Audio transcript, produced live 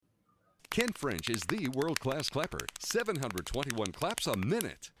Kent French is the world-class clapper. 721 claps a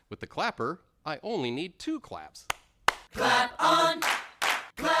minute. With the clapper, I only need 2 claps. Clap on,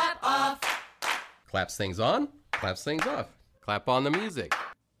 clap off. Claps things on, claps things off. Clap on the music.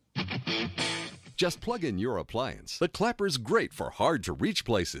 Just plug in your appliance. The clapper's great for hard-to-reach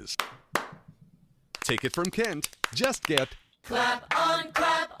places. Take it from Kent. Just get Clap on,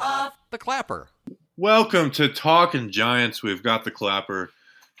 clap off. The clapper. Welcome to Talking Giants. We've got the clapper.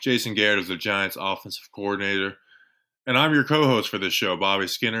 Jason Garrett is the Giants offensive coordinator. And I'm your co-host for this show, Bobby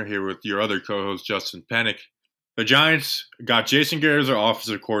Skinner, here with your other co-host, Justin Pennick. The Giants got Jason Garrett as their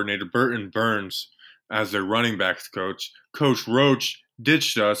offensive coordinator, Burton Burns as their running backs coach. Coach Roach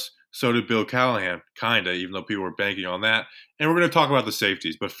ditched us, so did Bill Callahan, kinda, even though people were banking on that. And we're going to talk about the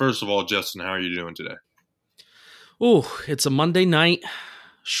safeties. But first of all, Justin, how are you doing today? Oh, it's a Monday night,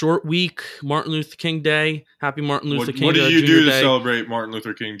 short week, Martin Luther King Day. Happy Martin Luther King What did you Jr. do to Day. celebrate Martin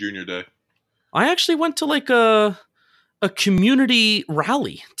Luther King Jr. Day? I actually went to like a community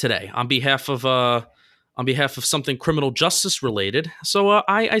rally today on behalf of something criminal justice related. So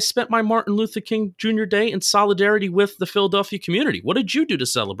I spent my Martin Luther King Jr. Day in solidarity with the Philadelphia community. What did you do to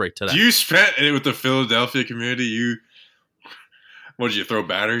celebrate today? You spent it with the Philadelphia community. What did you throw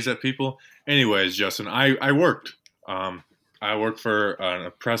batteries at people? Anyways, Justin, I worked. I work for an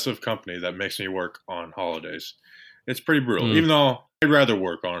oppressive company that makes me work on holidays. It's pretty brutal, even though I'd rather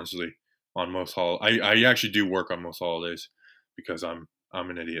work, honestly, on most holidays. I actually do work on most holidays because I'm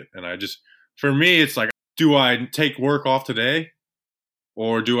an idiot. And for me, it's like, do I take work off today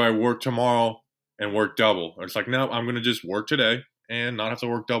or do I work tomorrow and work double? Or it's like, no, I'm going to just work today and not have to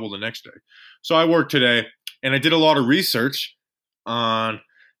work double the next day. So I worked today and I did a lot of research on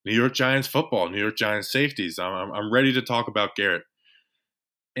New York Giants football, New York Giants safeties. I'm ready to talk about Garrett.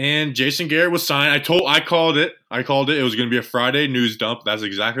 And Jason Garrett was signed. I called it. It was going to be a Friday news dump. That's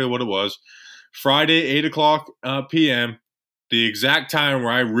exactly what it was. Friday, 8 o'clock p.m., the exact time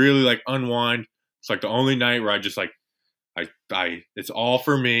where I really unwind. It's the only night where I just it's all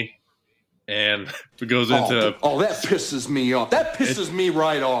for me. And it goes into... that pisses me off. That pisses me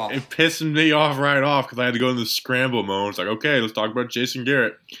right off. It pisses me off right off because I had to go into the scramble mode. It's like, okay, let's talk about Jason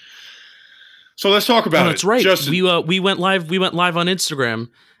Garrett. So let's talk about it. That's right. Justin, We went live on Instagram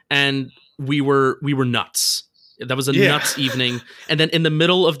and we were nuts. That was a nuts evening. And then in the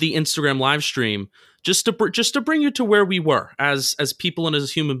middle of the Instagram live stream, just to bring you to where we were as people and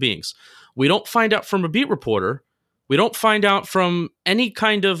as human beings, we don't find out from a beat reporter. We don't find out from any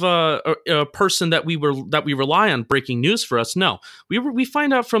kind of a person that we rely on breaking news for us. No, we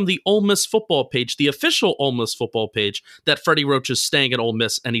find out from the Ole Miss football page, the official Ole Miss football page, that Freddie Roach is staying at Ole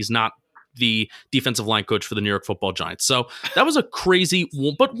Miss and he's not the defensive line coach for the New York Football Giants. So that was a crazy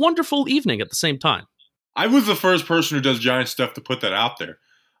but wonderful evening at the same time. I was the first person who does Giants stuff to put that out there.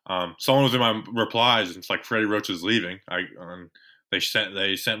 Someone was in my replies, and it's like Freddie Roach is leaving. They sent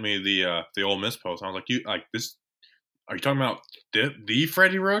me the Ole Miss post. I was like, this. Are you talking about the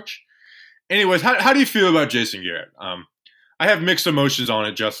Freddie Roach? Anyways, how do you feel about Jason Garrett? I have mixed emotions on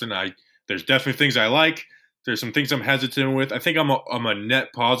it, Justin. There's definitely things I like. There's some things I'm hesitant with. I think I'm a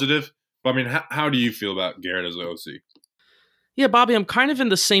net positive. But I mean, how do you feel about Garrett as the OC? Yeah, Bobby, I'm kind of in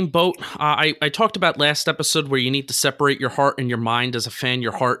the same boat. I talked about last episode where you need to separate your heart and your mind as a fan,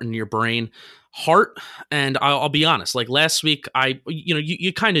 your heart and your brain. Heart, and I'll be honest, last week,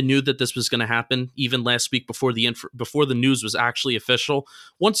 you kind of knew that this was going to happen, even last week before the news was actually official.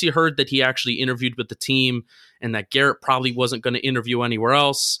 Once you heard that he actually interviewed with the team and that Garrett probably wasn't going to interview anywhere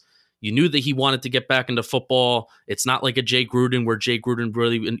else, you knew that he wanted to get back into football. It's not like a Jay Gruden where Jay Gruden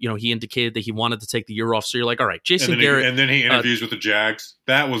really, he indicated that he wanted to take the year off. So you're like, all right, Jason Garrett. And then he interviews with the Jags.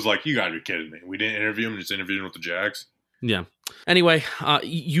 That was like, you got to be kidding me. We didn't interview him, just interviewed him with the Jags. Yeah. Anyway,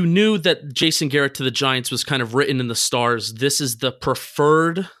 you knew that Jason Garrett to the Giants was kind of written in the stars. This is the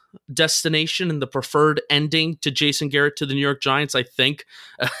preferred destination and the preferred ending to Jason Garrett to the New York Giants, I think,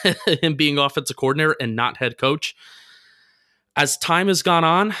 him being offensive coordinator and not head coach. As time has gone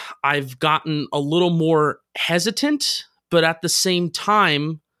on, I've gotten a little more hesitant, but at the same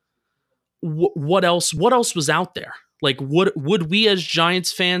time, what else was out there? Would we as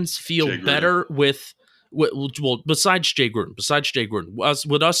Giants fans feel better with... Well, besides Jay Gruden,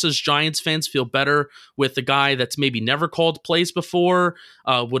 would us as Giants fans feel better with a guy that's maybe never called plays before?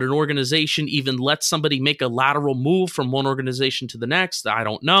 Would an organization even let somebody make a lateral move from one organization to the next? I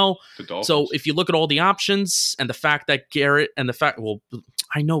don't know. So if you look at all the options and the fact that Garrett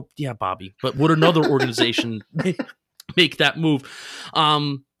I know, yeah, Bobby, but would another organization make that move?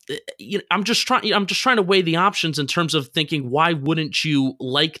 I'm just trying to weigh the options in terms of thinking, why wouldn't you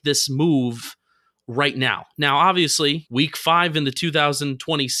like this move right now. Now, obviously, week 5 in the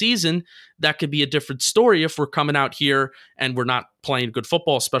 2020 season, that could be a different story if we're coming out here and we're not playing good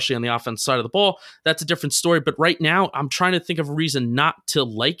football, especially on the offense side of the ball. That's a different story. But right now, I'm trying to think of a reason not to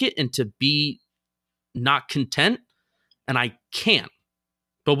like it and to be not content, and I can't.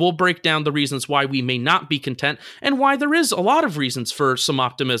 But we'll break down the reasons why we may not be content and why there is a lot of reasons for some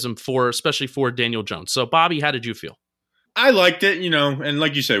optimism especially for Daniel Jones. So, Bobby, how did you feel? I liked it, and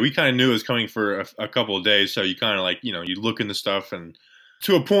like you said, we kind of knew it was coming for a couple of days. So you kind of you look into stuff, and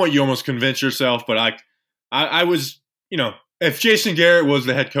to a point, you almost convince yourself. But I was, if Jason Garrett was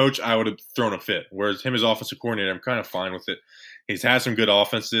the head coach, I would have thrown a fit. Whereas him as offensive coordinator, I'm kind of fine with it. He's had some good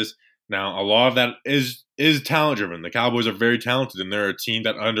offenses. Now, a lot of that is talent driven. The Cowboys are very talented, and they're a team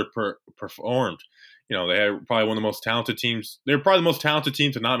that underperformed. They had probably one of the most talented teams. They're probably the most talented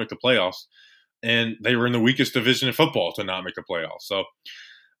team to not make the playoffs. And they were in the weakest division in football to not make the playoffs. So,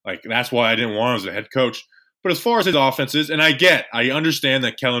 that's why I didn't want him as a head coach. But as far as his offenses, and I understand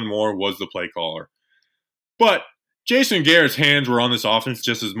that Kellen Moore was the play caller. But Jason Garrett's hands were on this offense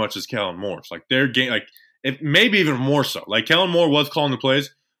just as much as Kellen Moore's. Their game, maybe even more so. Kellen Moore was calling the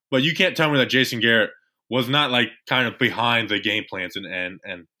plays, but you can't tell me that Jason Garrett was not kind of behind the game plans and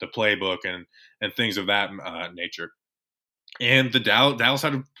the playbook and things of that nature. And the Dallas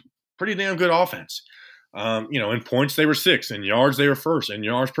had a pretty damn good offense. In points, they were 6th. In yards, they were 1st. In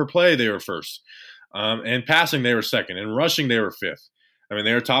yards per play, they were 1st. And passing, they were 2nd. In rushing, they were 5th.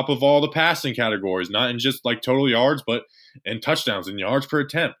 They were top of all the passing categories, not in just total yards, but in touchdowns and yards per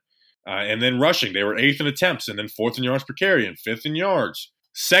attempt. And then rushing, they were 8th in attempts, and then 4th in yards per carry, and 5th in yards.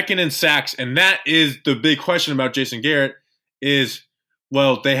 2nd in sacks, and that is the big question about Jason Garrett is,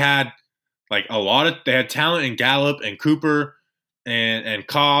 they had they had talent in Gallup and Cooper and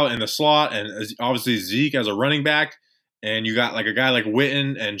Cobb in the slot, and obviously Zeke as a running back, and you got a guy like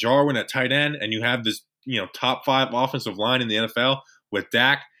Witten and Jarwin at tight end, and you have this top 5 offensive line in the NFL with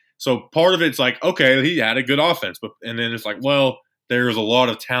Dak. So part of it's okay, he had a good offense, and then it's there's a lot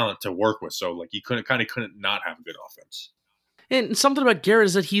of talent to work with, so he couldn't not have a good offense. And something about Garrett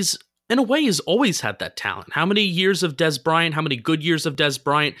is that he's, in a way, he's always had that talent. How many years of Dez Bryant? How many good years of Dez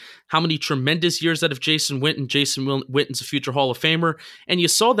Bryant? How many tremendous years out of Jason Witten? Jason Witten's a future Hall of Famer. And you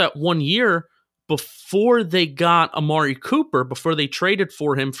saw that one year before they got Amari Cooper, before they traded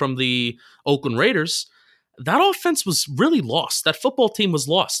for him from the Oakland Raiders, that offense was really lost. That football team was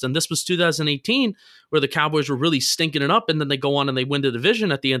lost. And this was 2018, where the Cowboys were really stinking it up, and then they go on and they win the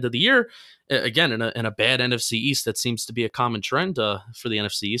division at the end of the year. Again, in a bad NFC East, that seems to be a common trend for the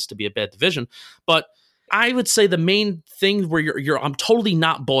NFC East to be a bad division. But I would say the main thing where I'm totally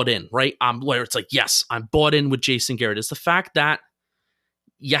not bought in, right? Where it's yes, I'm bought in with Jason Garrett, is the fact that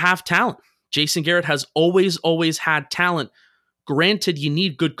you have talent. Jason Garrett has always had talent. Granted, you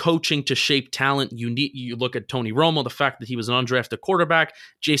need good coaching to shape talent. You look at Tony Romo, the fact that he was an undrafted quarterback,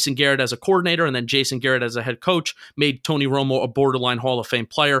 Jason Garrett as a coordinator, and then Jason Garrett as a head coach made Tony Romo a borderline Hall of Fame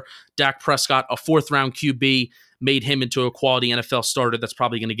player. Dak Prescott, a 4th-round QB, made him into a quality NFL starter that's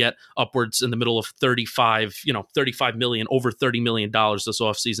probably going to get upwards in the middle of 35 million, over $30 million this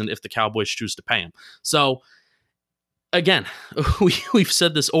offseason if the Cowboys choose to pay him. So, again, we've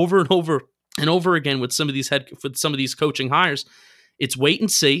said this over and over and over again with some of these coaching hires. It's wait and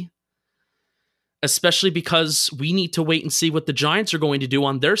see, especially because we need to wait and see what the Giants are going to do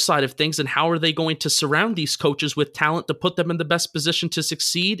on their side of things, and how are they going to surround these coaches with talent to put them in the best position to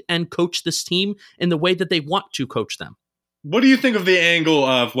succeed and coach this team in the way that they want to coach them. What do you think of the angle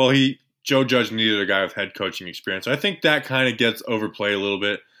of, Joe Judge needed a guy with head coaching experience? I think that kind of gets overplayed a little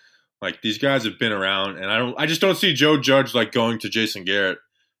bit. These guys have been around, and I just don't see Joe Judge going to Jason Garrett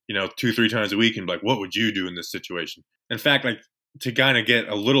 2-3 times a week and what would you do in this situation? In fact, to kind of get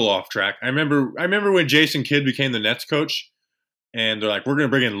a little off track, I remember when Jason Kidd became the Nets coach, and they're we're going to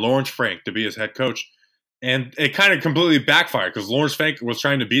bring in Lawrence Frank to be his head coach. And it kind of completely backfired because Lawrence Frank was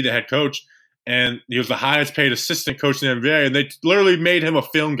trying to be the head coach, and he was the highest paid assistant coach in the NBA, and they literally made him a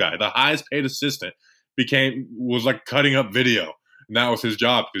film guy. The highest paid assistant was cutting up video. And that was his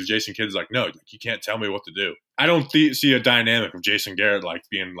job, because Jason Kidd is no, you can't tell me what to do. I don't see a dynamic of Jason Garrett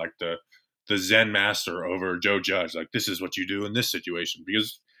being the Zen master over Joe Judge. This is what you do in this situation.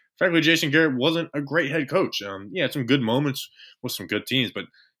 Because frankly, Jason Garrett wasn't a great head coach. He had some good moments with some good teams, but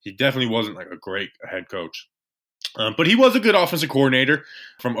he definitely wasn't a great head coach. But he was a good offensive coordinator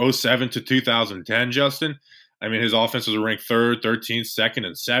from 2007 to 2010, Justin. His offenses were ranked 3rd, 13th, 2nd,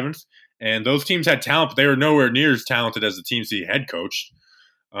 and 7th. And those teams had talent, but they were nowhere near as talented as the teams he head coached.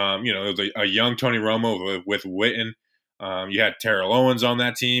 It was a young Tony Romo with Witten. You had Terrell Owens on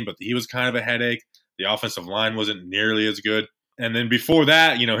that team, but he was kind of a headache. The offensive line wasn't nearly as good. And then before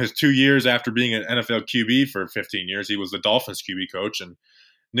that, his 2 years after being an NFL QB for 15 years, he was the Dolphins QB coach. And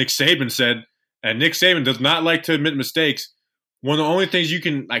Nick Saban said, and Nick Saban does not like to admit mistakes. One of the only things you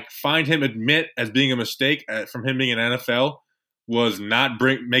can find him admit as being a mistake from him being in NFL was not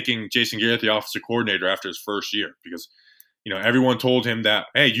making Jason Garrett the offensive coordinator after his first year, because everyone told him that,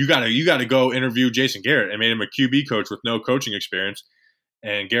 hey, you gotta go interview Jason Garrett, and made him a QB coach with no coaching experience.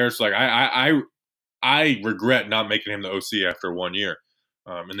 And Garrett's like, I regret not making him the OC after 1 year.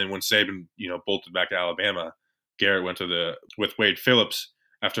 And then when Saban, bolted back to Alabama, Garrett went with Wade Phillips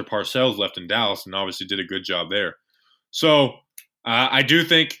after Parcells left in Dallas, and obviously did a good job there. So I do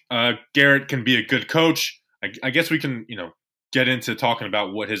think Garrett can be a good coach. I guess we can, get into talking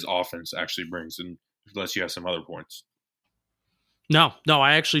about what his offense actually brings, and unless you have some other points. No,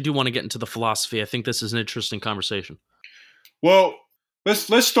 I actually do want to get into the philosophy. I think this is an interesting conversation. Well,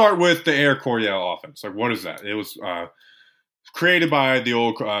 let's start with the Air Coryell offense. What is that? It was created by the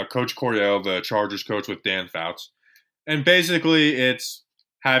old Coach Coryell, the Chargers coach, with Dan Fouts. And basically it's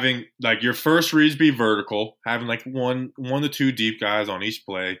having your first reads be vertical, having one to two deep guys on each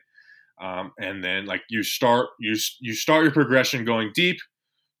play. And then you start your progression going deep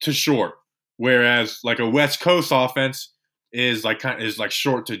to short. Whereas a West Coast offense is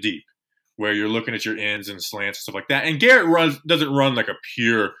short to deep, where you're looking at your ends and slants and stuff like that. And Garrett doesn't run like a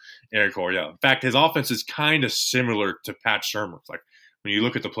pure Air Coryell. In fact, his offense is kind of similar to Pat Shurmur's. When you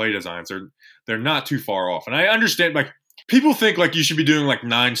look at the play designs, they're not too far off. And I understand, people think you should be doing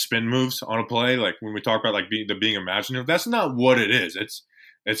 9 spin moves on a play. When we talk about being imaginative, that's not what it is.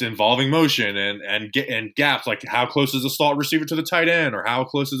 It's involving motion and gaps, how close is the slot receiver to the tight end, or how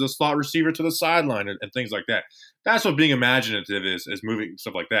close is the slot receiver to the sideline, and things like that. That's what being imaginative is moving,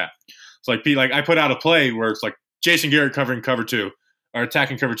 stuff like that. It's I put out a play where it's Jason Garrett covering cover 2, or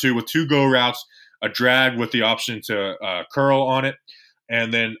attacking cover 2 with 2 go routes, a drag with the option to curl on it,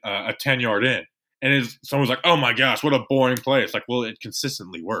 and then a 10-yard in. And someone's like, oh my gosh, what a boring play. It's well, it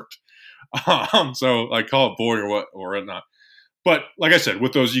consistently worked. So call it boring or whatnot. But like I said,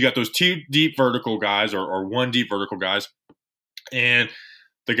 with those, you got those 2 deep vertical guys or 1 deep vertical guys. And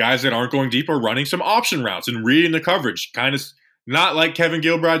the guys that aren't going deep are running some option routes and reading the coverage. Kind of not like Kevin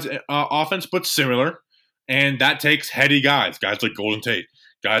Gilbride's offense, but similar. And that takes heady guys like Golden Tate,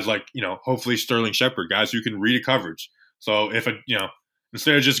 guys hopefully Sterling Shepard, guys who can read a coverage. So if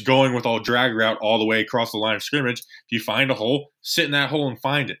instead of just going with all drag route all the way across the line of scrimmage, if you find a hole, sit in that hole and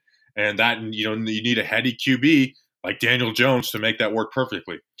find it. And that, you need a heady QB like Daniel Jones to make that work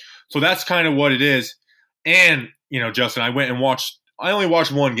perfectly. So that's kind of what it is. And, Justin, I only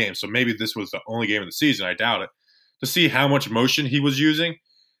watched 1 game, so maybe this was the only game of the season, I doubt it, to see how much motion he was using.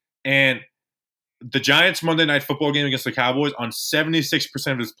 And the Giants Monday Night Football game against the Cowboys, on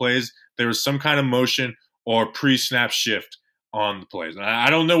 76% of his plays, there was some kind of motion or pre-snap shift on the plays. And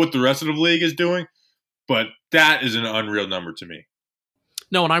I don't know what the rest of the league is doing, but that is an unreal number to me.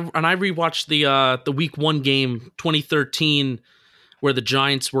 No, and I rewatched the Week 1 game, 2013, where the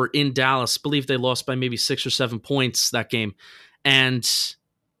Giants were in Dallas. I believe they lost by maybe 6 or 7 points that game. And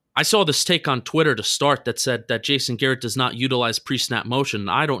I saw this take on Twitter to start that said that Jason Garrett does not utilize pre-snap motion.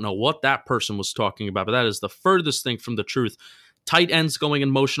 I don't know what that person was talking about, but that is the furthest thing from the truth. Tight ends going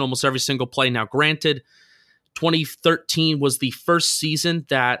in motion almost every single play. Now, granted, 2013 was the first season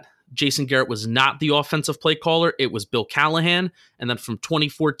that Jason Garrett was not the offensive play caller. It was Bill Callahan. And then from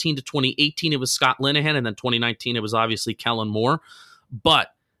 2014 to 2018, it was Scott Linehan. And then 2019, it was obviously Kellen Moore.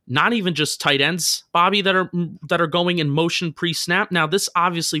 But not even just tight ends, Bobby, that are going in motion pre-snap. Now, this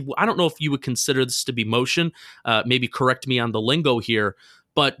obviously, I don't know if you would consider this to be motion. Maybe correct me on the lingo here.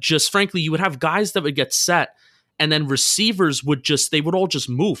 But just frankly, you would have guys that would get set, and then receivers would all just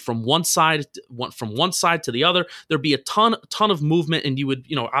move from one side to the other. There'd be a ton of movement, and you would,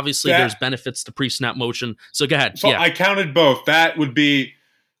 obviously there's benefits to pre-snap motion. So go ahead. So yeah. I counted both. That would be,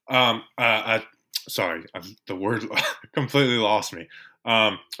 sorry, the word completely lost me.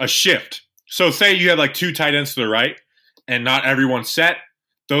 A shift. So say you have 2 tight ends to the right, and not everyone's set.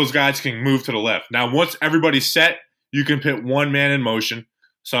 Those guys can move to the left. Now, once everybody's set, you can put 1 man in motion.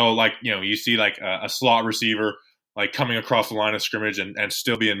 So you see a slot receiver coming across the line of scrimmage and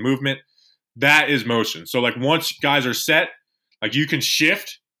still be in movement. That is motion. So once guys are set, you can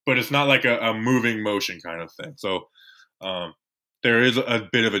shift, but it's not a moving motion kind of thing. So there is a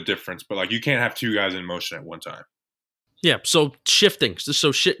bit of a difference, but you can't have 2 guys in motion at one time. Yeah, so shifting.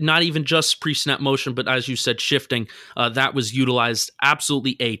 So not even just pre-snap motion, but as you said, shifting. That was utilized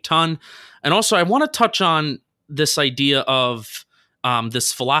absolutely a ton. And also, I want to touch on this idea of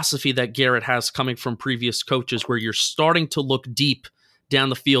this philosophy that Garrett has coming from previous coaches, where you're starting to look deep down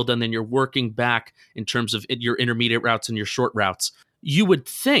the field, and then you're working back in terms of your intermediate routes and your short routes. You would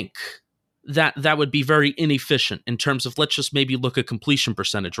think that would be very inefficient in terms of, let's just maybe look at completion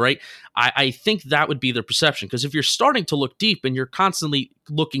percentage, right? I think that would be the perception, because if you're starting to look deep and you're constantly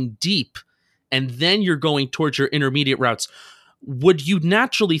looking deep and then you're going towards your intermediate routes, would you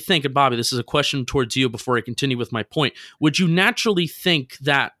naturally think, and Bobby, this is a question towards you before I continue with my point, would you naturally think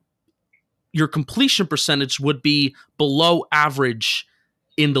that your completion percentage would be below average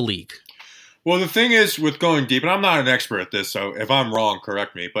in the league? Well, the thing is with going deep, and I'm not an expert at this, so if I'm wrong,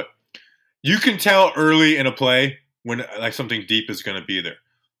 correct me, but you can tell early in a play when like something deep is going to be there.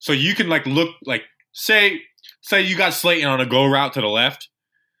 So you can like look, like say you got Slayton on a go route to the left,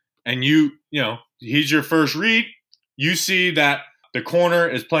 and you know, he's your first read. You see that the corner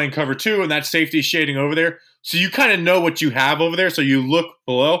is playing cover 2 and that safety shading over there. So you kind of know what you have over there. So you look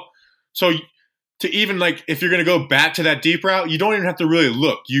below. So to even like, if you're going to go back to that deep route, you don't even have to really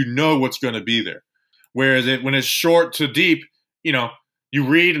look. You know what's going to be there. Whereas when it's short to deep, you know, you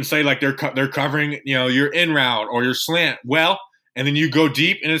read and say like they're covering, you know, your in route or your slant well, and then you go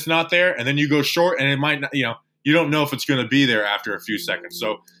deep and it's not there, and then you go short and it might not, you know, you don't know if it's going to be there after a few seconds.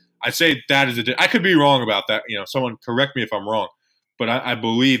 So I'd say that is I could be wrong about that. You know, someone correct me if I'm wrong, but I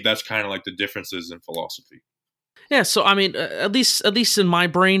believe that's kind of like the differences in philosophy. Yeah, so I mean, at least in my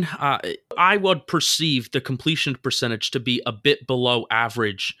brain, I would perceive the completion percentage to be a bit below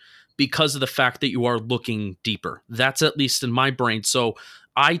average because of the fact that you are looking deeper. That's at least in my brain. So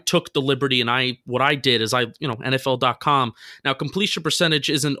I took the liberty, and what I did is NFL.com. Now, completion percentage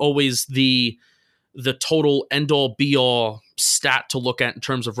isn't always the total end-all be-all stat to look at in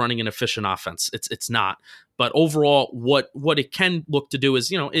terms of running an efficient offense. It's not. But overall, what it can look to do is,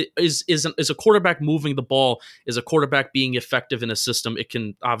 you know, is a quarterback moving the ball, is a quarterback being effective in a system? It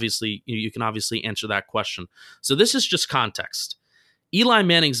can obviously, you can obviously answer that question. So this is just context. Eli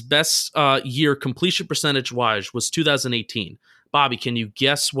Manning's best year completion percentage-wise was 2018. Bobby, can you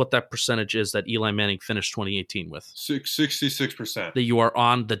guess what that percentage is that Eli Manning finished 2018 with? 66%. That you are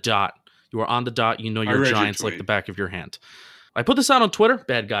on the dot. You are on the dot. You know your Giants like the back of your hand. I put this out on Twitter.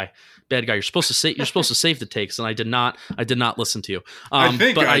 Bad guy. You're supposed to say. You're supposed to save the takes, and I did not. I did not listen to you. I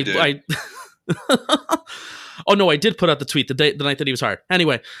think I did. Oh no, I did put out the tweet the night that he was hired.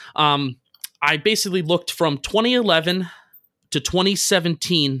 Anyway, I basically looked from 2011 to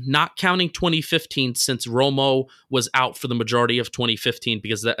 2017, not counting 2015, since Romo was out for the majority of 2015,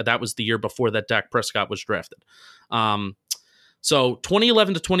 because that was the year before that Dak Prescott was drafted. So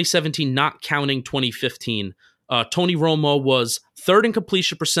 2011 to 2017, not counting 2015, Tony Romo was third in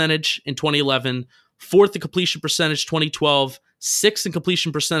completion percentage in 2011, fourth in completion percentage 2012, sixth in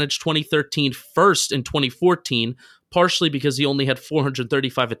completion percentage 2013, first in 2014, partially because he only had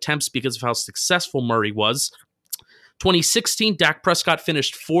 435 attempts because of how successful Murray was. 2016, Dak Prescott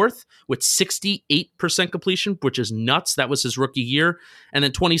finished fourth with 68% completion, which is nuts. That was his rookie year. And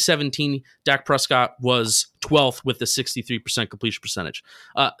then 2017, Dak Prescott was 12th with the 63% completion percentage.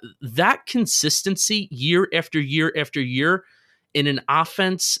 That consistency year after year after year in an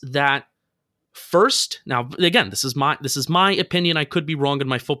offense that first, now again, this is my opinion. I could be wrong in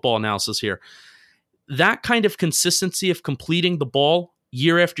my football analysis here. That kind of consistency of completing the ball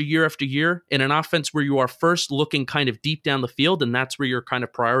year after year after year in an offense where you are first looking kind of deep down the field, and that's where your kind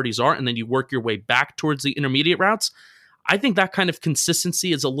of priorities are, and then you work your way back towards the intermediate routes. I think that kind of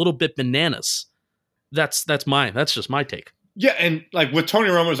consistency is a little bit bananas. That's just my take. Yeah, and like with Tony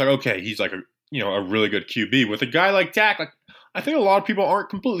Romo, it's like, okay, he's like a really good QB. With a guy like Dak, like I think a lot of people aren't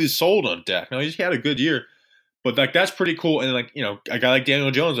completely sold on Dak. Now he's had a good year, but like that's pretty cool. And like, you know, a guy like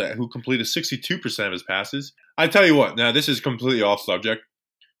Daniel Jones who completed 62% of his passes. I tell you what, now this is completely off subject,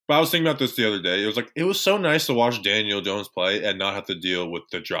 but I was thinking about this the other day. It was so nice to watch Daniel Jones play and not have to deal with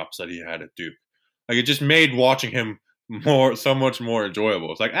the drops that he had at Duke. Like it just made watching him so much more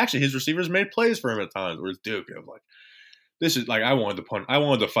enjoyable. It's like actually his receivers made plays for him at times. Whereas Duke, it was like, this is like I wanted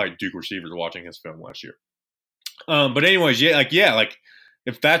to fight Duke receivers watching his film last year. But anyways, like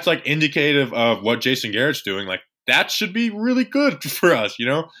if that's like indicative of what Jason Garrett's doing, like that should be really good for us, you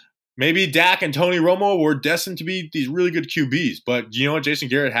know. Maybe Dak and Tony Romo were destined to be these really good QBs, but you know what? Jason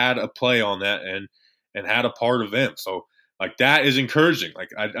Garrett had a play on that and had a part of them. So like that is encouraging. Like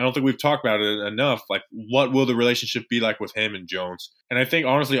I don't think we've talked about it enough. Like what will the relationship be like with him and Jones? And I think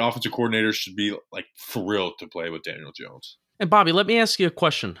honestly, offensive coordinators should be like thrilled to play with Daniel Jones. And Bobby, let me ask you a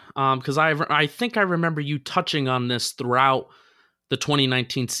question, because I think I remember you touching on this throughout the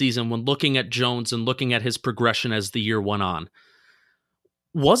 2019 season when looking at Jones and looking at his progression as the year went on.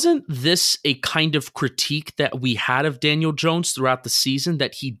 Wasn't this a kind of critique that we had of Daniel Jones throughout the season,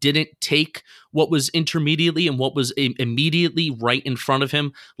 that he didn't take what was intermediately and what was immediately right in front of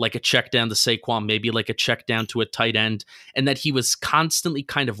him, like a check down to Saquon, maybe like a check down to a tight end, and that he was constantly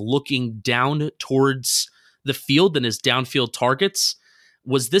kind of looking down towards the field and his downfield targets?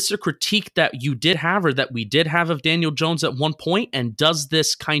 Was this a critique that you did have, or that we did have, of Daniel Jones at one point? And does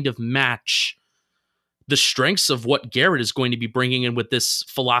this kind of match the strengths of what Garrett is going to be bringing in with this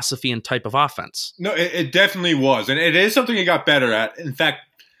philosophy and type of offense? No, it definitely was. And it is something he got better at. In fact,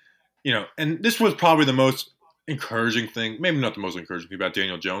 and this was probably the most encouraging thing, maybe not the most encouraging thing about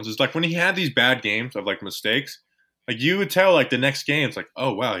Daniel Jones, is like when he had these bad games of like mistakes, like you would tell like the next game, it's like,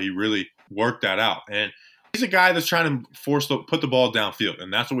 oh, wow, he really worked that out. And he's a guy that's trying to put the ball downfield.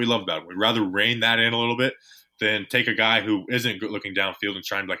 And that's what we love about him. We'd rather rein that in a little bit than take a guy who isn't good looking downfield and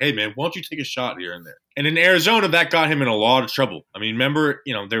try and be like, hey, man, why don't you take a shot here and there? And in Arizona, that got him in a lot of trouble. I mean, remember,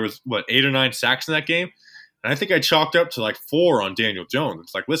 there was, 8 or 9 sacks in that game? And I think I chalked up to like 4 on Daniel Jones.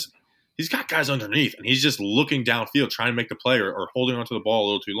 It's like, listen, he's got guys underneath, and he's just looking downfield, trying to make the play or holding onto the ball a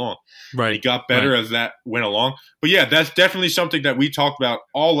little too long. Right. And he got better as that went along. But, yeah, that's definitely something that we talked about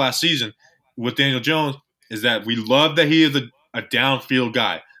all last season with Daniel Jones, is that we love that he is a downfield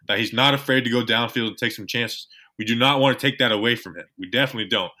guy, that he's not afraid to go downfield and take some chances. We do not want to take that away from him. We definitely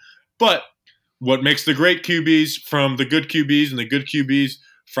don't. But what makes the great QBs from the good QBs and the good QBs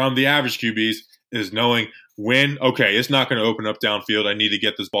from the average QBs is knowing when, okay, it's not going to open up downfield. I need to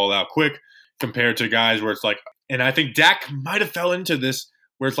get this ball out quick, compared to guys where it's like, and I think Dak might have fell into this,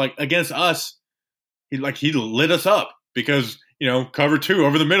 where it's like against us, he lit us up because, cover 2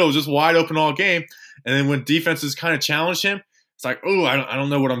 over the middle was just wide open all game. And then when defenses kind of challenge him, it's like, oh, I don't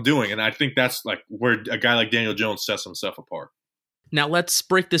know what I'm doing. And I think that's like where a guy like Daniel Jones sets himself apart. Now let's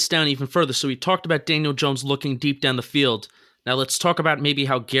break this down even further. So we talked about Daniel Jones looking deep down the field. Now let's talk about maybe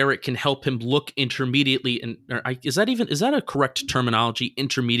how Garrett can help him look intermediately. And is that a correct terminology?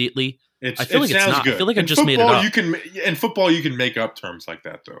 Intermediately? I feel like it's not. Good. I feel like I just made it up. In football, you can make up terms like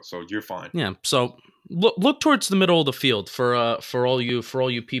that though, so you're fine. Yeah. So look towards the middle of the field for all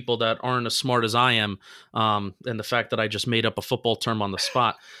you people that aren't as smart as I am, and the fact that I just made up a football term on the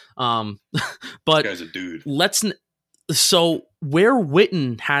spot. But this guy's a dude. So where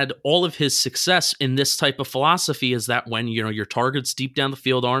Witten had all of his success in this type of philosophy is that when your targets deep down the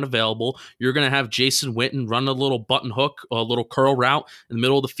field aren't available, you're going to have Jason Witten run a little button hook, a little curl route in the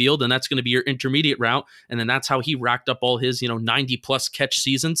middle of the field, and that's going to be your intermediate route. And then that's how he racked up all his 90 plus catch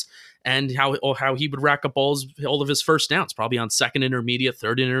seasons, and how he would rack up all of his first downs, probably on second intermediate,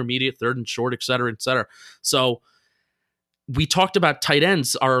 third and short, et cetera, et cetera. So we talked about tight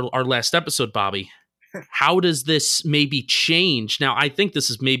ends our last episode, Bobby. How does this maybe change? Now, I think this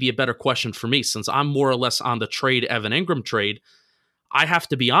is maybe a better question for me, since I'm more or less on the Evan Engram trade. I have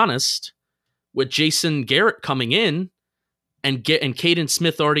to be honest, with Jason Garrett coming in and Caden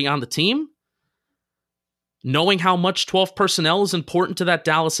Smith already on the team, knowing how much 12 personnel is important to that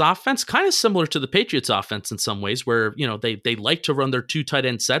Dallas offense, kind of similar to the Patriots offense in some ways, where they like to run their 2 tight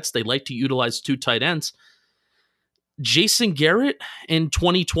end sets. They like to utilize 2 tight ends. Jason Garrett in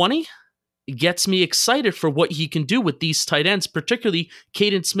 2020 gets me excited for what he can do with these tight ends, particularly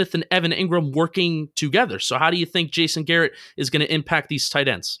Caden Smith and Evan Engram working together. So how do you think Jason Garrett is going to impact these tight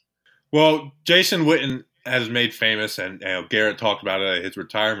ends? Well, Jason Witten has made famous, and Garrett talked about it at his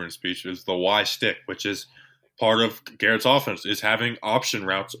retirement speech, is the Y stick, which is part of Garrett's offense, is having option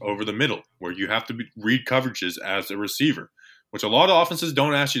routes over the middle, where you have to read coverages as a receiver, which a lot of offenses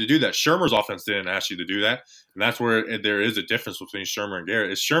don't ask you to do that. Shermer's offense didn't ask you to do that. And that's where there is a difference between Shermer and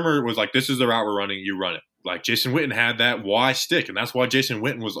Garrett. Shermer was like, this is the route we're running, you run it. Like Jason Witten had that Y stick, and that's why Jason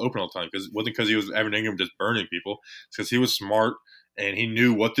Witten was open all the time, because it wasn't because he was Evan Engram just burning people. It's because he was smart, and he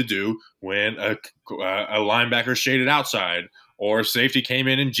knew what to do when a linebacker shaded outside or safety came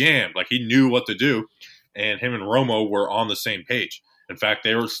in and jammed. Like, he knew what to do, and him and Romo were on the same page. In fact,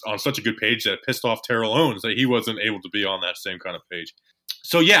 they were on such a good page that it pissed off Terrell Owens that he wasn't able to be on that same kind of page.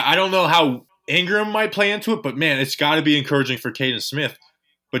 So, yeah, I don't know how Engram might play into it, but, man, it's got to be encouraging for Caden Smith.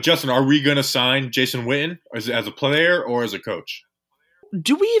 But, Justin, are we going to sign Jason Witten as a player or as a coach?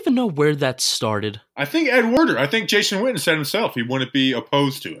 Do we even know where that started? I think Ed Werder. I think Jason Witten said himself he wouldn't be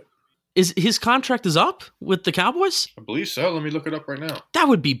opposed to it. Is his contract is up with the Cowboys? I believe so. Let me look it up right now. That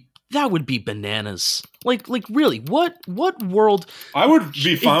would be bananas. Like really, what world? I would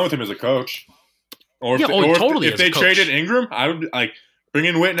be fine with him as a coach. Or if they traded Engram, I would bring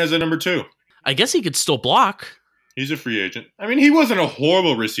in Witten as a number 2. I guess he could still block. He's a free agent. I mean, he wasn't a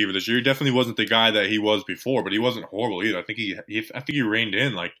horrible receiver this year. He definitely wasn't the guy that he was before, but he wasn't horrible either. I think he reined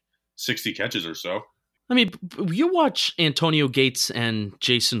in 60 catches or so. I mean, you watch Antonio Gates and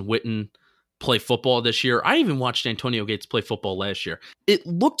Jason Witten play football this year. I even watched Antonio Gates play football last year. It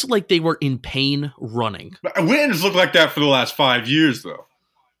looked like they were in pain running. But Witten's looked like that for the last 5 years, though.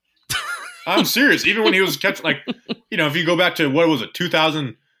 I'm serious. Even when he was catching, like, if you go back to, what was it,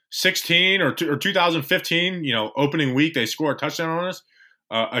 2016 or 2015, opening week, they score a touchdown on us,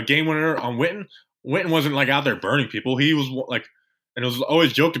 a game winner on Witten. Witten wasn't, like, out there burning people. He was, like, and it was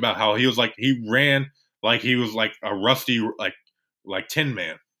always joked about how he was, like, he ran like he was, like, a rusty, like Tin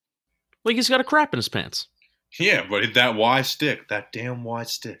Man. Like he's got a crap in his pants. Yeah, but that damn Y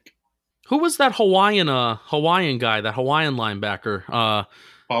stick. Who was that Hawaiian guy, that Hawaiian linebacker?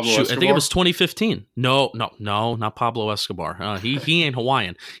 Pablo Escobar? I think it was 2015. No, not Pablo Escobar. He ain't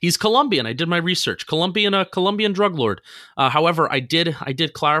Hawaiian. He's Colombian. I did my research. Colombian drug lord. However, I did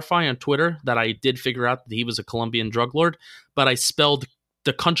clarify on Twitter that I did figure out that he was a Colombian drug lord, but I spelled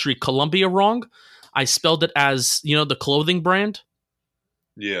the country Colombia wrong. I spelled it as, the clothing brand.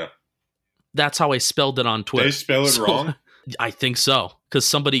 Yeah. That's how I spelled it on Twitter. They spell it wrong? I think so. Because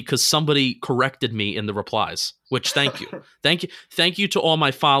somebody corrected me in the replies, which thank you. Thank you to all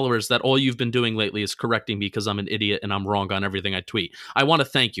my followers that all you've been doing lately is correcting me because I'm an idiot and I'm wrong on everything I tweet. I want to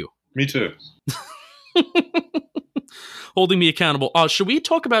thank you. Me too. Holding me accountable. Should we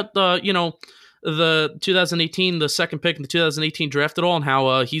talk about the 2018, the second pick in the 2018 draft at all, and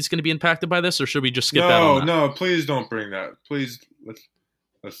how he's going to be impacted by this, or should we just skip that on that? No, please don't bring that. Please,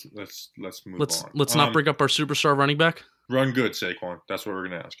 let's move on. Let's not bring up our superstar running back. Run good, Saquon. That's what we're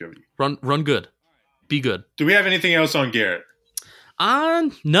going to ask of you. Run good. Be good. Do we have anything else on Garrett?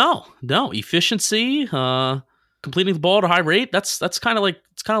 No. Efficiency, completing the ball at a high rate. That's kind of like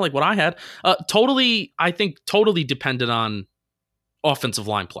what I had. Totally dependent on offensive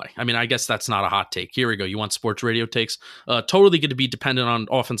line play. I mean, I guess that's not a hot take. Here we go. You want sports radio takes? Totally going to be dependent on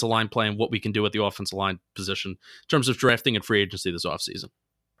offensive line play and what we can do at the offensive line position in terms of drafting and free agency this offseason.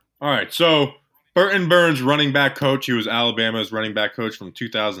 All right. So Burton Burns, running back coach. He was Alabama's running back coach from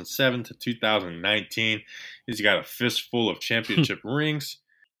 2007 to 2019. He's got a fistful of championship rings.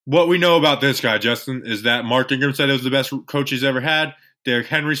 What we know about this guy, Justin, is that Mark Ingram said it was the best coach he's ever had. Derrick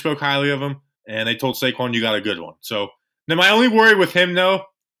Henry spoke highly of him, and they told Saquon, you got a good one. So now my only worry with him, though,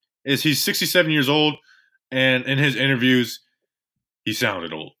 is he's 67 years old, and in his interviews, he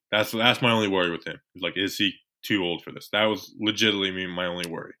sounded old. That's my only worry with him. Like, is he too old for this? That was legitimately my only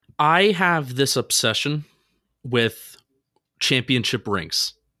worry. I have this obsession with championship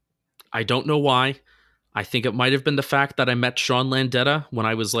rings. I don't know why. I think it might have been the fact that I met Sean Landeta when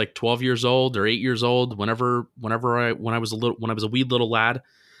I was like 12 years old or 8 years old, when I was a wee little lad,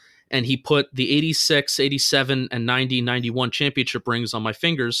 and he put the 86, 87, and 90, 91 championship rings on my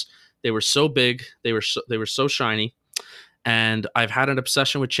fingers. They were so big, they were so shiny, and I've had an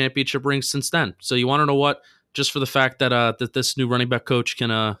obsession with championship rings since then. So you want to know what? Just for the fact that that this new running back coach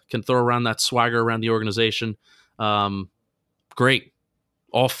can throw around that swagger around the organization, great,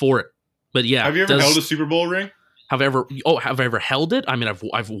 all for it. But yeah, have you ever held a Super Bowl ring? Have I ever held it? I mean,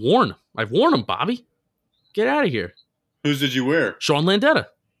 I've worn them, Bobby. Get out of here. Whose did you wear? Sean Landeta.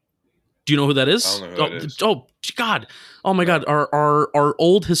 Do you know who that is? I don't know who that is. Oh God! Oh my God! Our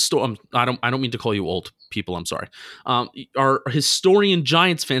old historian. I don't mean to call you old people. I'm sorry. Our historian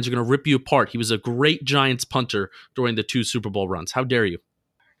Giants fans are going to rip you apart. He was a great Giants punter during the 2 Super Bowl runs. How dare you?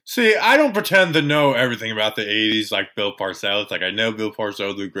 See, I don't pretend to know everything about the 80s like Bill Parcells. Like, I know Bill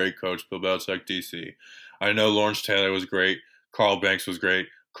Parcells was a great coach, Bill Belichick, DC. I know Lawrence Taylor was great. Carl Banks was great.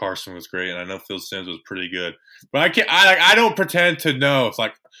 Carson was great. And I know Phil Simms was pretty good. But I don't pretend to know. It's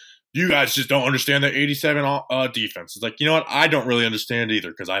like, you guys just don't understand the 87 defense. It's like, you know what? I don't really understand either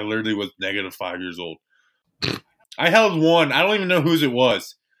because I literally was -5 years old. I held one. I don't even know whose it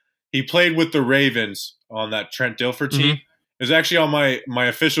was. He played with the Ravens on that Trent Dilfer team. Mm-hmm. It was actually on my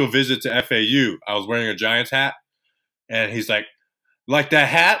official visit to FAU. I was wearing a Giants hat, and he's like that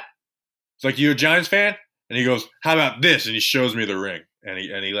hat? It's like, you a Giants fan? And he goes, how about this? And he shows me the ring, and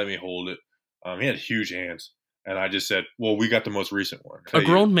he let me hold it. He had huge hands, and I just said, well, we got the most recent one. A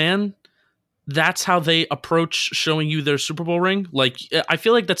grown man, that's how they approach showing you their Super Bowl ring? Like, I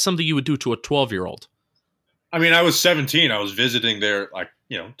feel like that's something you would do to a 12-year-old. I mean, I was 17. I was visiting there,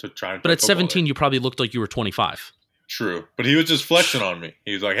 to try and. But at 17, you probably looked like you were 25. True, but he was just flexing on me.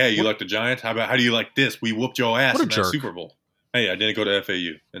 He was like, "Hey, you like the Giants? How do you like this? We whooped your ass in that Super Bowl." Hey, I didn't go to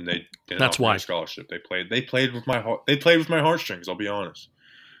FAU, and they didn't That's offer why me a scholarship. They played with my heart. They played with my heartstrings. I'll be honest.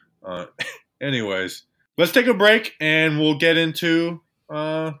 Anyways, let's take a break, and we'll get into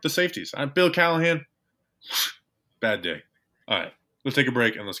the safeties. I'm Bill Callahan. Bad day. All right, let's take a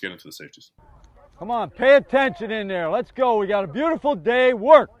break, and let's get into the safeties. Come on, pay attention in there. Let's go. We got a beautiful day.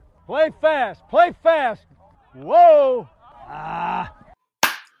 Work. Play fast. Play fast. Whoa. All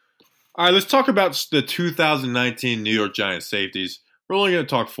right, let's talk about the 2019 New York Giants safeties. We're only going to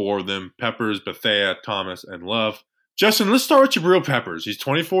talk 4 of them: Peppers, Bethea, Thomas, and Love. Justin, let's start with Jabril Peppers. He's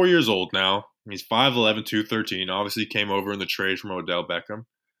 24 years old now. He's 5'11", 213. Obviously came over in the trade from Odell Beckham.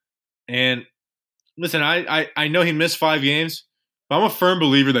 And listen, I know he missed 5 games, but I'm a firm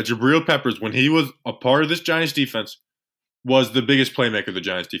believer that Jabril Peppers, when he was a part of this Giants defense, was the biggest playmaker the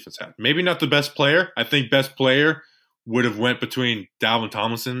Giants defense had. Maybe not the best player. I think best player would have went between Dalvin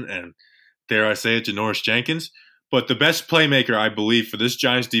Tomlinson and, dare I say it, Janoris Jenkins. But the best playmaker, I believe, for this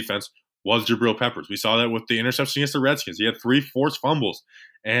Giants defense was Jabril Peppers. We saw that with the interception against the Redskins. He had 3 forced fumbles,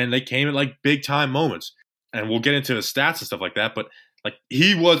 and they came at like big-time moments. And we'll get into the stats and stuff like that, but like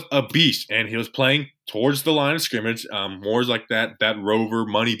he was a beast, and he was playing towards the line of scrimmage, more like that rover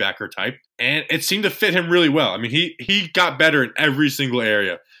money backer type, and it seemed to fit him really well. I mean, he got better in every single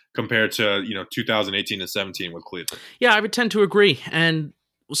area compared to 2018 and 17 with Cleveland. Yeah, I would tend to agree. And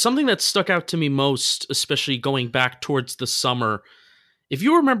something that stuck out to me most, especially going back towards the summer, if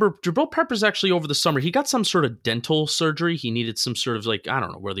you remember, Jabril Peppers actually over the summer, he got some sort of dental surgery. He needed some sort of I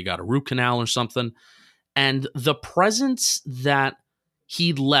don't know, where they got a root canal or something. And the presence that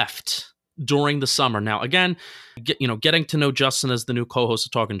he left during the summer. Now, again, getting to know Justin as the new co-host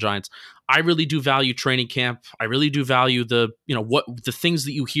of Talking Giants, I really do value training camp. I really do value the things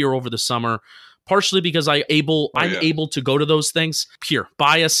that you hear over the summer, partially because I'm able to go to those things. Pure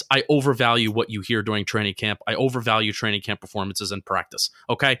bias, I overvalue what you hear during training camp. I overvalue training camp performances in practice.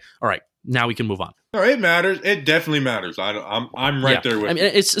 Okay? All right. Now we can move on. No, it matters. It definitely matters. I'm right there with you. I mean,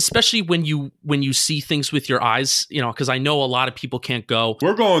 it's especially when you see things with your eyes, because I know a lot of people can't go.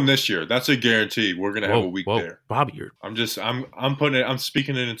 We're going this year. That's a guarantee. We're going to have a week there. Bobby, I'm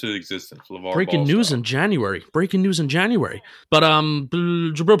speaking it into existence. Breaking news in January. But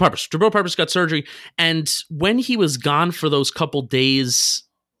Jabril Peppers got surgery, and when he was gone for those couple days,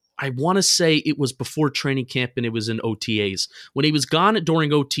 I want to say it was before training camp and it was in OTAs. When he was gone during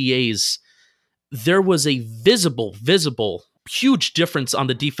OTAs, there was a visible, huge difference on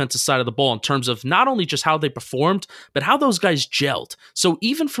the defensive side of the ball in terms of not only just how they performed, but how those guys gelled. So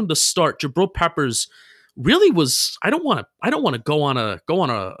even from the start, Jabril Peppers really was. I don't want to go on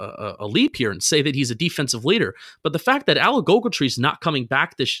a leap here and say that he's a defensive leader, but the fact that Alec Ogletree's not coming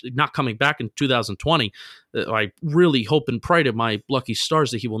back in 2020, I really hope and pray to my lucky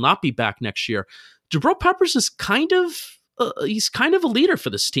stars that he will not be back next year. Jabril Peppers is he's kind of a leader for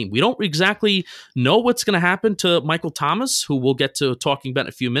this team. We don't exactly know what's going to happen to Michael Thomas, who we'll get to talking about in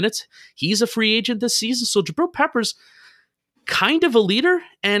a few minutes. He's a free agent this season, so Jabril Peppers, kind of a leader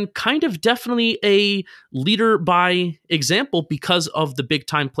and kind of definitely a leader by example because of the big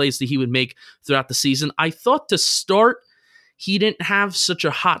time plays that he would make throughout the season. I thought to start, he didn't have such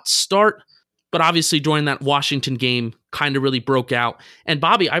a hot start, but obviously during that Washington game kind of really broke out. And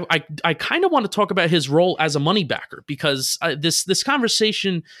Bobby, I kind of want to talk about his role as a money backer because this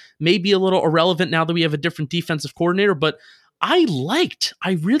conversation may be a little irrelevant now that we have a different defensive coordinator, but I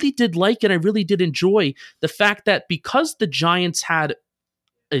really did like and I really did enjoy the fact that because the Giants had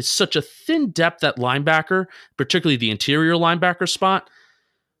such a thin depth at linebacker, particularly the interior linebacker spot,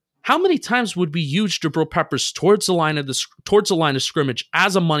 how many times would we use Jabril Peppers towards the line of scrimmage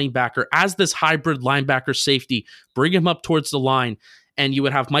as a money backer, as this hybrid linebacker safety, bring him up towards the line, and you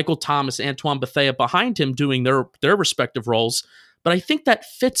would have Michael Thomas, Antoine Bethea behind him doing their respective roles. But I think that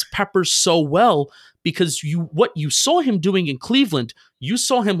fits Peppers so well because what you saw him doing in Cleveland, you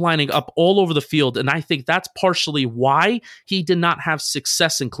saw him lining up all over the field, and I think that's partially why he did not have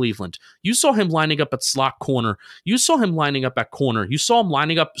success in Cleveland. You saw him lining up at slot corner. You saw him lining up at corner. You saw him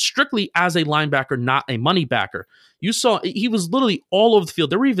lining up strictly as a linebacker, not a money backer. You saw he was literally all over the field.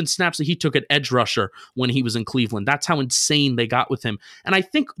 There were even snaps that he took at edge rusher when he was in Cleveland. That's how insane they got with him. And I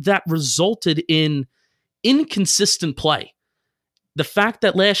think that resulted in inconsistent play. The fact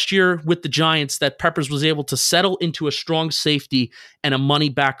that last year with the Giants that Peppers was able to settle into a strong safety and a money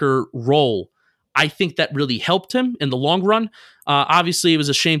backer role, I think that really helped him in the long run. Obviously, it was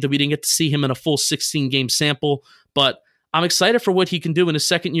a shame that we didn't get to see him in a full 16-game sample, but I'm excited for what he can do in his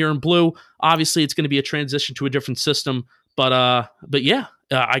second year in blue. Obviously, it's going to be a transition to a different system, but yeah,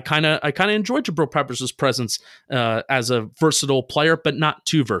 I kind of enjoyed Jabril Peppers' presence as a versatile player, but not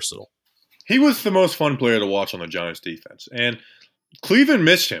too versatile. He was the most fun player to watch on the Giants defense, and Cleveland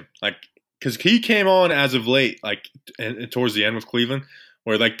missed him, because he came on as of late, and towards the end with Cleveland,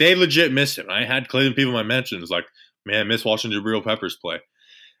 where they legit missed him. I had Cleveland people in my mentions man, I miss watching Jabril Peppers play.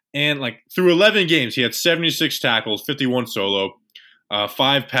 And through 11 games, he had 76 tackles, 51 solo,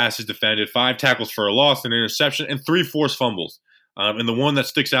 5 passes defended, 5 tackles for a loss, an interception, and 3 forced fumbles. And the one that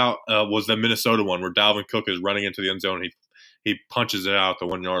sticks out was the Minnesota one where Dalvin Cook is running into the end zone. He punches it out the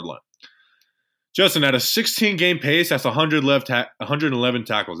 1 yard line. Justin, at a 16-game pace, that's 111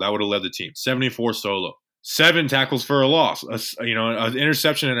 tackles. That would have led the team. 74 solo. 7 tackles for a loss. An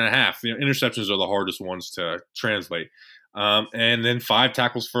interception and a half. Interceptions are the hardest ones to translate. And then 5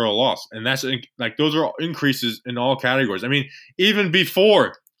 tackles for a loss. And that's like those are increases in all categories. I mean, even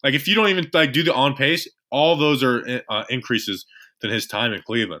before, like if you don't even like do the on pace, all those are increases than his time in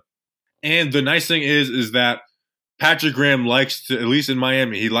Cleveland. And the nice thing is that Patrick Graham likes to, at least in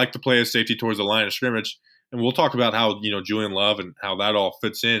Miami, he liked to play a safety towards the line of scrimmage. And we'll talk about how, Julian Love and how that all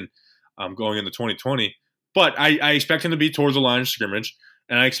fits in going into 2020. But I expect him to be towards the line of scrimmage,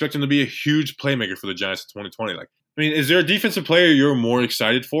 and I expect him to be a huge playmaker for the Giants in 2020. Is there a defensive player you're more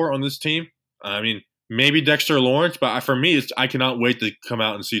excited for on this team? I mean, maybe Dexter Lawrence, but for me, I cannot wait to come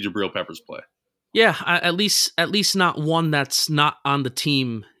out and see Jabril Peppers play. Yeah, at least not one that's not on the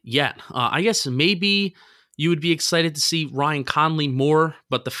team yet. I guess maybe you would be excited to see Ryan Conley more,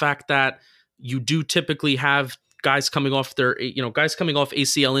 but the fact that you do typically have guys coming off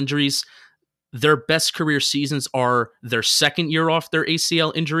ACL injuries, their best career seasons are their second year off their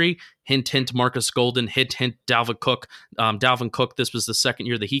ACL injury. Hint, hint, Marcus Golden. Hint, hint, Dalvin Cook. Dalvin Cook, this was the second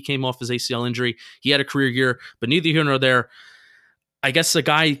year that he came off his ACL injury. He had a career year, but neither here nor there. I guess a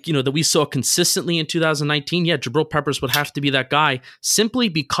guy, that we saw consistently in 2019, Jabril Peppers would have to be that guy simply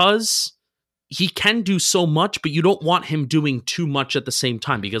because he can do so much, but you don't want him doing too much at the same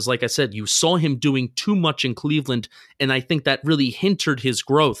time because, like I said, you saw him doing too much in Cleveland, and I think that really hindered his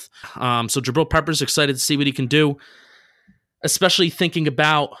growth. So Jabril Peppers, excited to see what he can do, especially thinking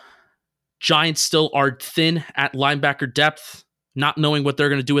about Giants still are thin at linebacker depth, not knowing what they're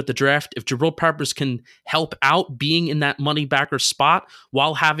going to do at the draft. If Jabril Peppers can help out being in that money backer spot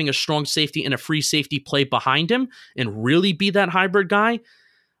while having a strong safety and a free safety play behind him and really be that hybrid guy,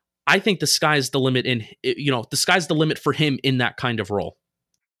 I think the sky's the limit the sky's the limit for him in that kind of role.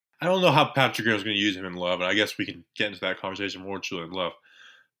 I don't know how Patrick Graham's going to use him in Love, and I guess we can get into that conversation more truly in Love.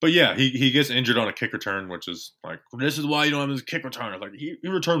 But yeah, he gets injured on a kick return, which is like, this is why you don't have his kick returner. Like he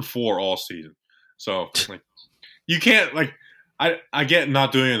returned 4 all season. So like you can't I get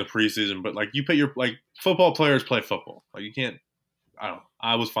not doing it in the preseason, but you put your football players play football. You can't.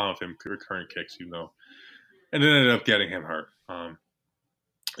 I was fine with him recurring kicks, and then ended up getting him hurt.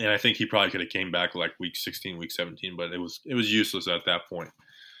 And I think he probably could have came back week 16, week 17, but it was useless at that point.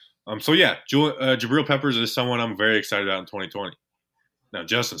 So yeah, Jabril Peppers is someone I'm very excited about in 2020. Now,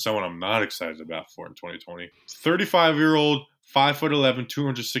 Justin, someone I'm not excited about for in 2020. 35-year-old, 5'11",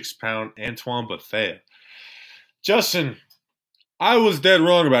 206-pound Antoine Bethea. Justin, I was dead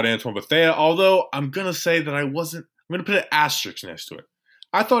wrong about Antoine Bethea, although I'm going to say that I wasn't. I'm going to put an asterisk next to it.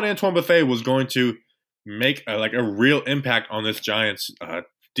 I thought Antoine Bethea was going to make a real impact on this Giants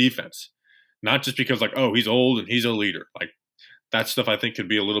defense. Not just because he's old and he's a leader. That stuff I think could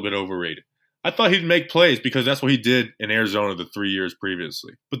be a little bit overrated. I thought he'd make plays because that's what he did in Arizona the 3 years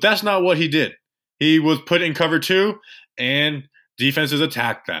previously. But that's not what he did. He was put in cover 2 and defenses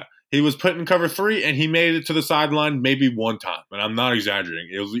attacked that. He was put in cover 3 and he made it to the sideline maybe one time. And I'm not exaggerating.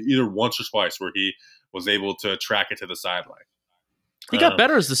 It was either once or twice where he was able to track it to the sideline. He got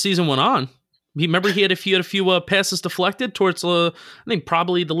better as the season went on. Remember he had a few passes deflected towards I think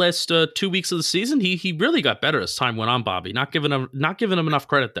probably the last 2 weeks of the season. He really got better as time went on, Bobby. Not giving him enough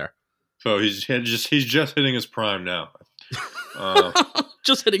credit there. So he's just hitting his prime now.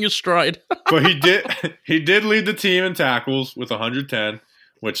 Just hitting his stride. But he did lead the team in tackles with 110,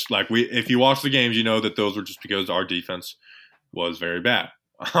 which if you watch the games, you know that those were just because our defense was very bad.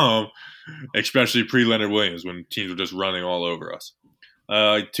 Especially pre-Leonard Williams when teams were just running all over us.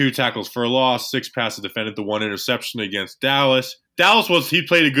 2 tackles for a loss, 6 passes defended, the 1 interception against Dallas. He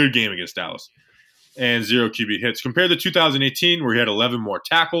played a good game against Dallas. And 0 QB hits. Compared to 2018, where he had 11 more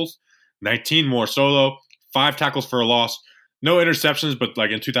tackles, 19 more solo, 5 tackles for a loss, no interceptions, but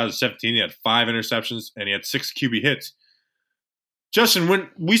in 2017, he had 5 interceptions, and he had 6 QB hits. Justin, when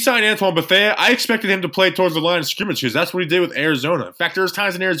we signed Antoine Bethea, I expected him to play towards the line of scrimmage because that's what he did with Arizona. In fact, there was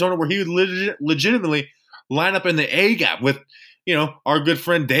times in Arizona where he would legitimately line up in the A-gap with our good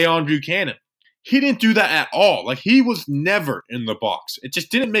friend Deion Buchanan. He didn't do that at all. He was never in the box. It just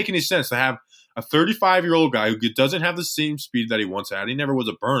didn't make any sense to have a 35-year-old guy who doesn't have the same speed that he once had. He never was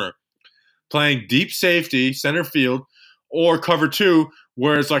a burner. Playing deep safety, center field, or cover 2,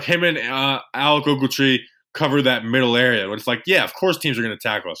 where it's him and Alec Ogletree cover that middle area. When it's of course teams are going to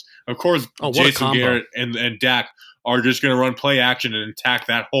tackle us. Of course Jason Garrett and Dak are just going to run play action and attack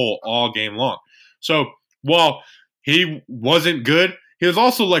that hole all game long. So while he wasn't good, he was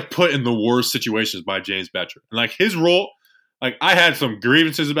also put in the worst situations by James Bettcher. And his role Like, I had some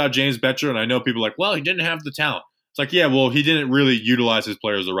grievances about James Bettcher, and I know people are like, well, he didn't have the talent. It's like, yeah, well, he didn't really utilize his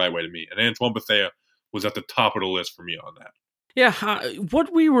players the right way to me. And Antoine Bethea was at the top of the list for me on that. Yeah,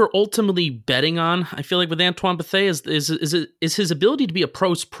 what we were ultimately betting on, I feel like with Antoine Bethea is his ability to be a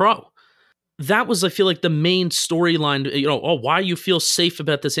pro's pro. That was, I feel like, the main storyline. Why you feel safe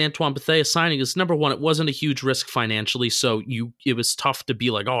about this Antoine Bethea signing is, number one, it wasn't a huge risk financially, so it was tough to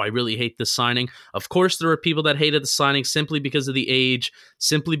be like, oh, I really hate this signing. Of course, there are people that hated the signing simply because of the age,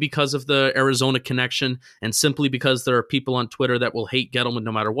 simply because of the Arizona connection, and simply because there are people on Twitter that will hate Gettleman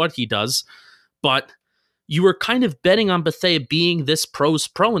no matter what he does. But you were kind of betting on Bethea being this pro's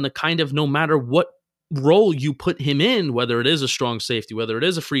pro, and the kind of, no matter what role you put him in, whether it is a strong safety, whether it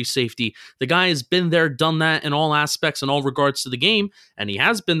is a free safety, the guy has been there, done that in all aspects, in all regards to the game, and he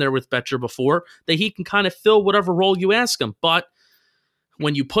has been there with Bettcher before, that he can kind of fill whatever role you ask him. But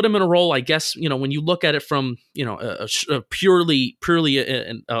when you put him in a role, I guess, when you look at it from, a purely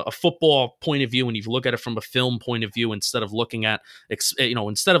a football point of view, when you look at it from a film point of view, instead of looking at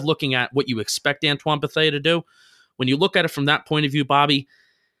what you expect Antoine Bethea to do, when you look at it from that point of view, Bobby,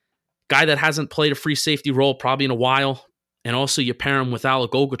 guy that hasn't played a free safety role probably in a while, and also you pair him with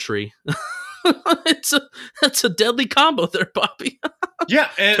Alec Ogletree. That's a deadly combo there, Bobby. Yeah,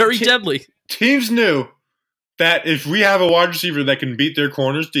 and very deadly. Teams knew that if we have a wide receiver that can beat their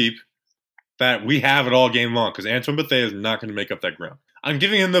corners deep, that we have it all game long, because Antoine Bethea is not going to make up that ground. I'm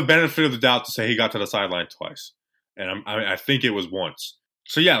giving him the benefit of the doubt to say he got to the sideline twice, and I think it was once.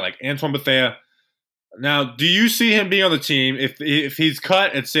 So yeah, like Antoine Bethea. Now, do you see him being on the team? If he's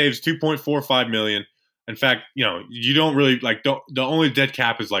cut, it saves $2.45 million. In fact, you don't really the only dead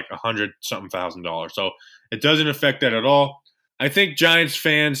cap is like $100-something thousand. So it doesn't affect that at all. I think Giants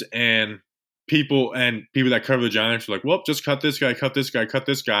fans and people that cover the Giants are like, well, just cut this guy, cut this guy, cut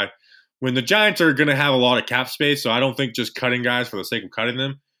this guy. When the Giants are going to have a lot of cap space, so I don't think just cutting guys for the sake of cutting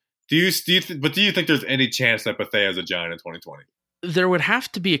them. Do you think there's any chance that Bethea is a Giant in 2020? There would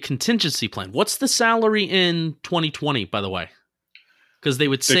have to be a contingency plan. What's the salary in 2020, by the way? Because they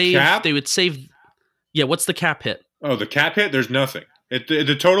would save. Yeah, what's the cap hit? Oh, the cap hit? There's nothing.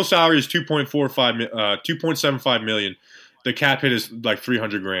 The total salary is $2.75 million. The cap hit is like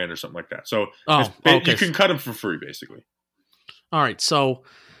 $300,000 or something like that. So you can cut him for free, basically. All right. So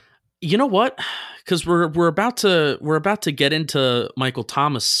you know what? Because we're about to get into Michael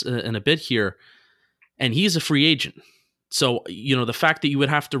Thomas in a bit here, and he's a free agent. So, the fact that you would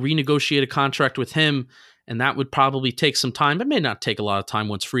have to renegotiate a contract with him, and that would probably take some time. It may not take a lot of time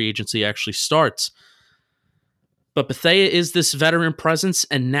once free agency actually starts. But Bethea is this veteran presence,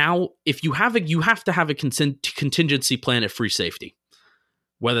 and now if you have to have a contingency plan at free safety.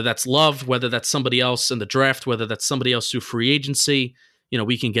 Whether that's Love, whether that's somebody else in the draft, whether that's somebody else through free agency,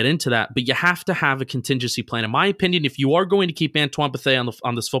 we can get into that, but you have to have a contingency plan. In my opinion, if you are going to keep Antoine Bethea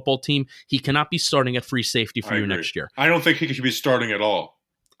on this football team, he cannot be starting at free safety for you next year. I don't think he should be starting at all.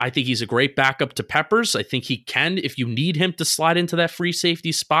 I think he's a great backup to Peppers. I think he can, if you need him to slide into that free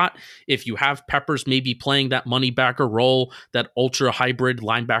safety spot, if you have Peppers maybe playing that money backer role, that ultra hybrid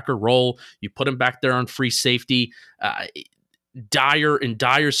linebacker role, you put him back there on free safety.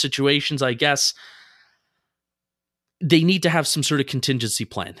 Dire situations, I guess. They need to have some sort of contingency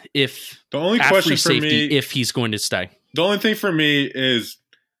plan. If the only question for me, if he's going to stay, the only thing for me is,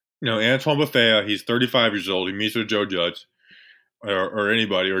 Antoine Bethea. He's 35 years old. He meets with Joe Judge, or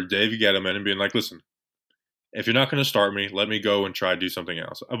anybody, or Dave Gettleman, and being like, "Listen, if you're not going to start me, let me go and try to do something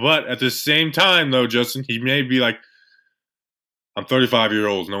else." But at the same time, though, Justin, he may be like, "I'm 35 years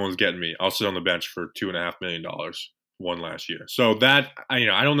old. No one's getting me. I'll sit on the bench for $2.5 million one last year." So that I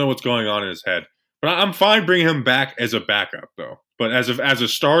don't know what's going on in his head. But I'm fine bringing him back as a backup, though. But as a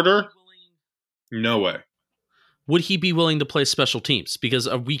starter, no way. Would he be willing to play special teams? Because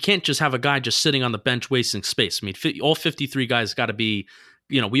we can't just have a guy just sitting on the bench wasting space. I mean, all 53 guys got to be,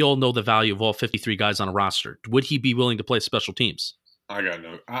 we all know the value of all 53 guys on a roster. Would he be willing to play special teams? I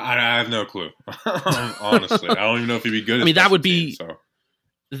have no clue. Honestly, I don't even know if he'd be good. That would be.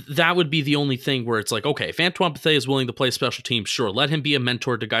 That would be the only thing where it's like, okay, if Antoine Bethea is willing to play special teams, sure, let him be a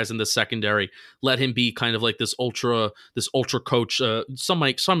mentor to guys in the secondary. Let him be kind of like this ultra coach. Some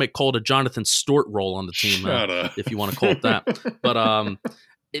might call it a Jonathan Stewart role on the team, if you want to call it that. But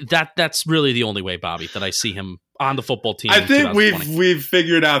that's really the only way, Bobby, that I see him on the football team. I think we've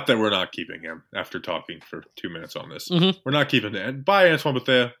figured out that we're not keeping him after talking for 2 minutes on this. Mm-hmm. We're not keeping him. Bye, Antoine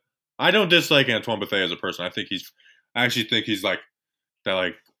Bethea. I don't dislike Antoine Bethea as a person. I actually think he's like that,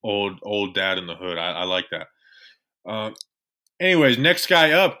 like old dad in the hood. I like that. Anyways, next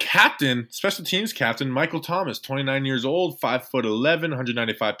guy up, captain, special teams captain, Michael Thomas, 29 years old, 5'11",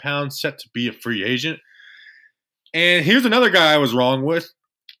 195 pounds, set to be a free agent. And here's another guy I was wrong with.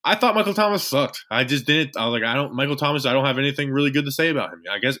 I thought Michael Thomas sucked. I just didn't. I was like, Michael Thomas, I don't have anything really good to say about him.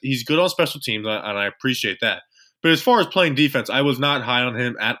 I guess he's good on special teams, and I appreciate that. But as far as playing defense, I was not high on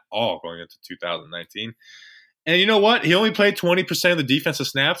him at all going into 2019. And you know what? He only played 20% of the defensive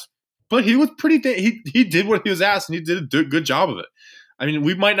snaps, but he was he did what he was asked, and he did a good job of it. I mean,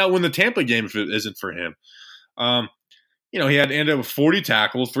 we might not win the Tampa game if it isn't for him. He ended up with 40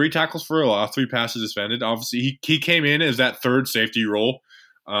 tackles, 3 tackles for a loss, 3 passes defended. Obviously, he came in as that third safety role,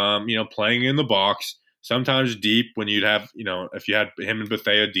 playing in the box, sometimes deep when you'd have, if you had him and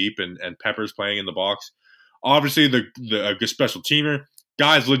Bethea deep and Peppers playing in the box. Obviously, the special teamer.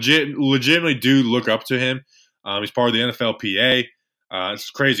 Guys legitimately do look up to him. He's part of the NFLPA. It's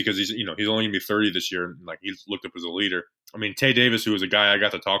crazy because he's only going to be 30 this year, and like he's looked up as a leader. I mean, Tay Davis, who was a guy I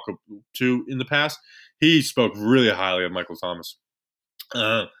got to talk to in the past, he spoke really highly of Michael Thomas.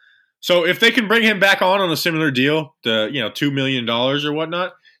 So if they can bring him back on a similar deal, $2 million or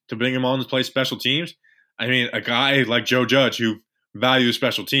whatnot, to bring him on to play special teams, I mean, a guy like Joe Judge who values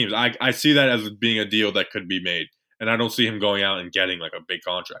special teams, I see that as being a deal that could be made, and I don't see him going out and getting like a big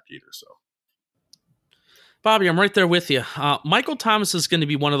contract either. So. Bobby, I'm right there with you. Michael Thomas is going to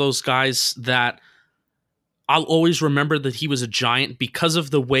be one of those guys that I'll always remember that he was a Giant because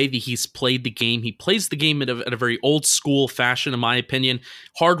of the way that he's played the game. He plays the game at a very old school fashion, in my opinion.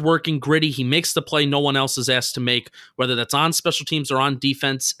 Hardworking, gritty. He makes the play no one else is asked to make, whether that's on special teams or on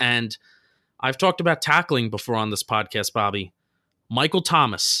defense. And I've talked about tackling before on this podcast, Bobby. Michael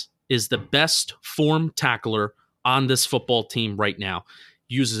Thomas is the best form tackler on this football team right now.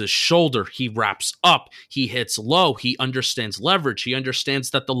 Uses his shoulder, he wraps up, he hits low, he understands leverage, he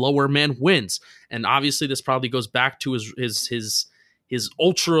understands that the lower man wins. And obviously this probably goes back to his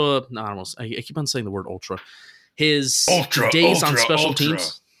ultra, I keep on saying the word ultra. His days on special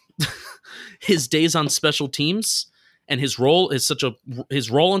teams. His days on special teams and his role is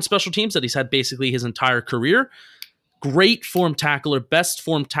his role on special teams that he's had basically his entire career. Great form tackler, best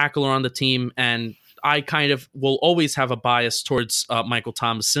form tackler on the team, and I kind of will always have a bias towards Michael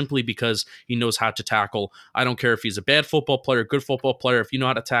Thomas simply because he knows how to tackle. I don't care if he's a bad football player, good football player. If you know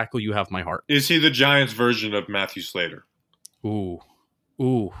how to tackle, you have my heart. Is he the Giants' version of Matthew Slater? Ooh.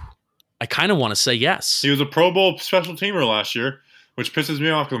 I kind of want to say yes. He was a Pro Bowl special teamer last year, which pisses me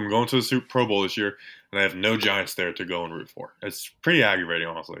off because I'm going to the Pro Bowl this year, and I have no Giants there to go and root for. It's pretty aggravating,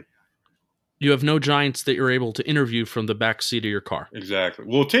 honestly. You have no Giants that you're able to interview from the back seat of your car. Exactly.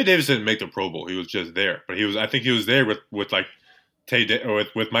 Well, Tay Davis didn't make the Pro Bowl; he was just there. But I think he was there with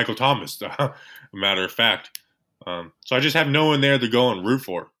Michael Thomas. A matter of fact, so I just have no one there to go and root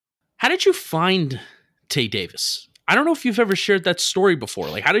for. How did you find Tay Davis? I don't know if you've ever shared that story before.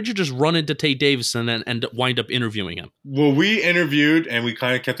 Like, how did you just run into Tay Davis and then wind up interviewing him? Well, we interviewed and we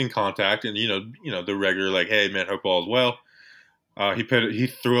kind of kept in contact, and the regular like, hey man, hope all is well. He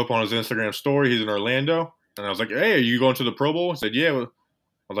threw up on his Instagram story. He's in Orlando, and I was like, "Hey, are you going to the Pro Bowl?" He said, "Yeah." I was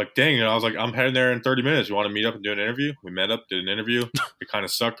like, "Dang!" And I was like, "I'm heading there in 30 minutes. You want to meet up and do an interview?" We met up, did an interview. It kind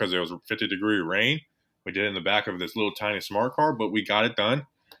of sucked because it was 50-degree rain. We did it in the back of this little tiny smart car, but we got it done.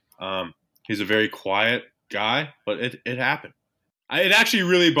 He's a very quiet guy, but it happened. It actually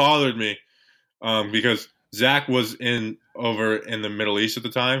really bothered me because Zach was over in the Middle East at the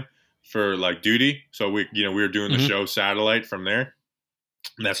time for like duty, so we were doing the show satellite from there,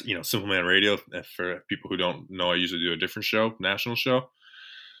 and that's Simple Man Radio. For people who don't know, I usually do a different show, national show,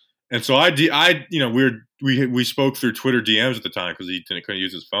 and so we spoke through Twitter DMs at the time because he couldn't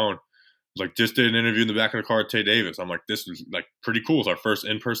use his phone. I was like, just did an interview in the back of the car with Tay Davis. I'm like, this is like pretty cool. It's our first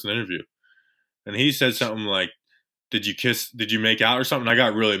in-person interview, and he said something like, "Did you kiss? Did you make out or something?" I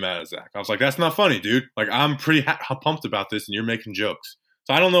got really mad at Zach. I was like, "That's not funny, dude. Like, I'm pretty pumped about this, and you're making jokes."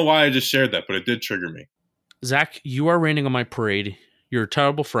 So I don't know why I just shared that, but it did trigger me. Zach, you are raining on my parade. You're a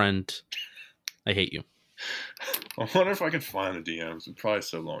terrible friend. I hate you. I wonder if I could find the DMs. It's probably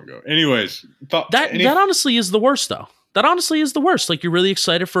so long ago. Anyways. That honestly is the worst, though. That honestly is the worst. Like, you're really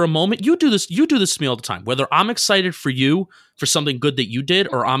excited for a moment. You do this to me all the time. Whether I'm excited for you for something good that you did,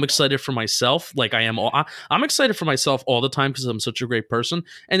 or I'm excited for myself, like I am. I'm excited for myself all the time because I'm such a great person.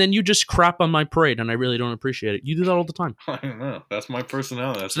 And then you just crap on my parade, and I really don't appreciate it. You do that all the time. I don't know. That's my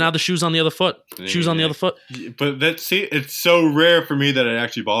personality. So now the shoe's on the other foot. Shoes on the other foot. But it's so rare for me that it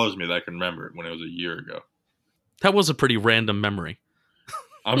actually bothers me that I can remember it when it was a year ago. That was a pretty random memory.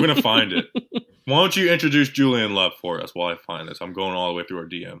 I'm going to find it. Why don't you introduce Julian Love for us while I find this? I'm going all the way through our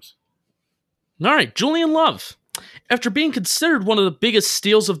DMs. All right, Julian Love. After being considered one of the biggest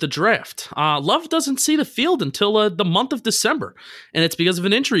steals of the draft, Love doesn't see the field until the month of December, and it's because of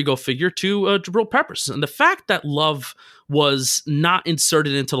an injury, go figure, to Jabril Peppers. And the fact that Love was not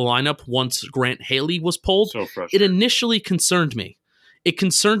inserted into the lineup once Grant Haley was pulled, it initially concerned me. It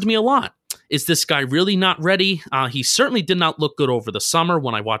concerned me a lot. Is this guy really not ready? He certainly did not look good over the summer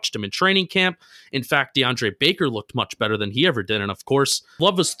when I watched him in training camp. In fact, DeAndre Baker looked much better than he ever did. And of course,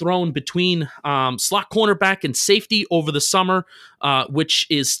 Love was thrown between slot cornerback and safety over the summer, which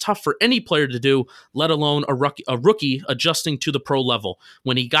is tough for any player to do, let alone a rookie adjusting to the pro level.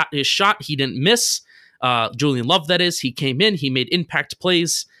 When he got his shot, he didn't miss. Julian Love, that is. He came in, he made impact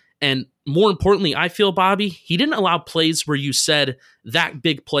plays. And more importantly, I feel, Bobby, he didn't allow plays where you said that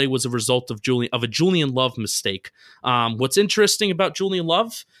big play was a result of a Julian Love mistake. What's interesting about Julian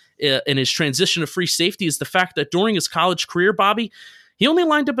Love in his transition to free safety is the fact that during his college career, Bobby, he only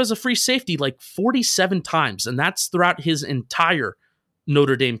lined up as a free safety like 47 times, and that's throughout his entire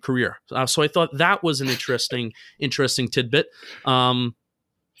Notre Dame career. So I thought that was an interesting tidbit.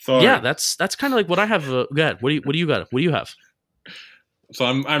 Yeah, that's kind of like what I have. Go ahead. What do you got? What do you have? So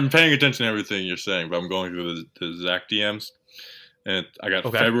I'm paying attention to everything you're saying, but I'm going through the Zach DMs, and I got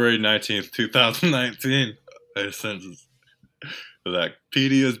February 19th, 2019. I sent that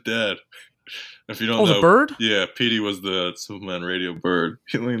Petey is dead. If you don't know, the bird? Yeah, Petey was the Superman radio bird.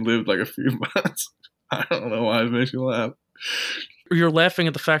 He only lived like a few months. I don't know why it makes you laugh. You're laughing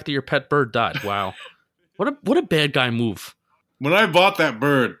at the fact that your pet bird died. Wow, what a bad guy move. When I bought that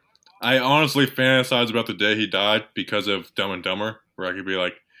bird, I honestly fantasized about the day he died because of Dumb and Dumber, where I could be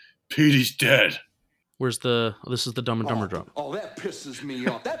like, Petey's dead. This is the Dumb and Dumber drop. Oh, that pisses me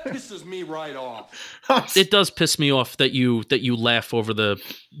off. That pisses me right off. It does piss me off that you laugh over the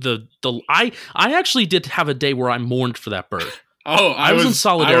I actually did have a day where I mourned for that bird. Oh, I was in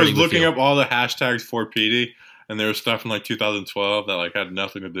solidarity. I was looking up all the hashtags for Petey, and there was stuff in like 2012 that like had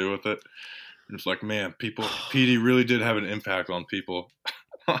nothing to do with it. And it's like, man, Petey really did have an impact on people.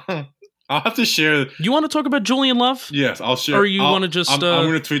 I'll have to share. You want to talk about Julian Love? Yes, I'll share. Or you want to just... I'm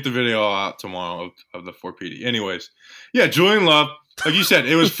going to tweet the video out tomorrow of the 4PD. Anyways, yeah, Julian Love, like you said,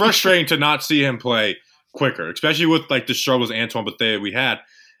 it was frustrating to not see him play quicker, especially with like the struggles Antoine Bethea we had.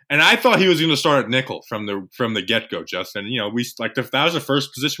 And I thought he was going to start at nickel from the get-go, Justin. You know, that was the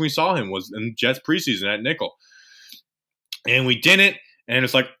first position we saw him was in Jets preseason at nickel. And we didn't. And it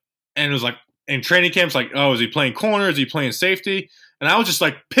was like in training camps, like, oh, is he playing corner? Is he playing safety? And I was just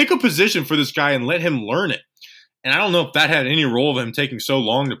like, pick a position for this guy and let him learn it. And I don't know if that had any role of him taking so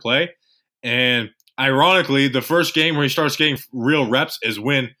long to play. And ironically, the first game where he starts getting real reps is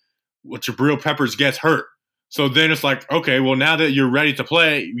when Jabril Peppers gets hurt. So then it's like, okay, well, now that you're ready to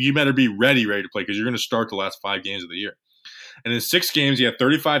play, you better be ready to play because you're going to start the last 5 games of the year. And in 6 games, he had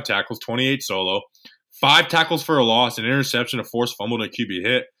 35 tackles, 28 solo, 5 tackles for a loss, an interception, a forced fumble, and a QB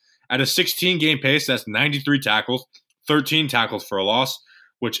hit. At a 16-game pace, that's 93 tackles, 13 tackles for a loss,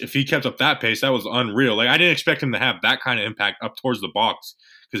 which if he kept up that pace, that was unreal. Like I didn't expect him to have that kind of impact up towards the box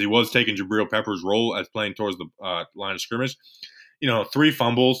because he was taking Jabril Peppers' role as playing towards the line of scrimmage. 3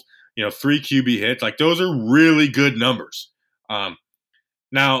 fumbles, 3 QB hits. Like those are really good numbers.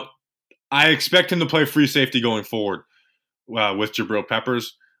 Now, I expect him to play free safety going forward with Jabril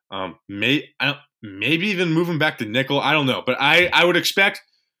Peppers. Maybe even moving back to nickel. I don't know. But I would expect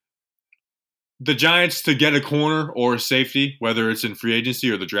the Giants to get a corner or a safety, whether it's in free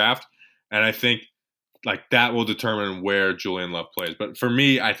agency or the draft. And I think like that will determine where Julian Love plays. But for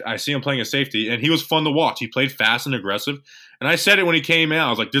me, I see him playing a safety, and he was fun to watch. He played fast and aggressive. And I said it when he came out. I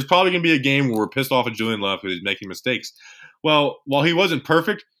was like, there's probably going to be a game where we're pissed off at Julian Love because he's making mistakes. Well, while he wasn't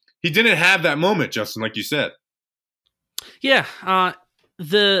perfect, he didn't have that moment, Justin, like you said. Yeah.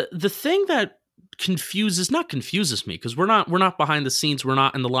 The thing that not confuses me because we're not behind the scenes, we're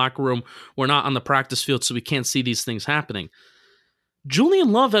not in the locker room, we're not on the practice field, so we can't see these things happening.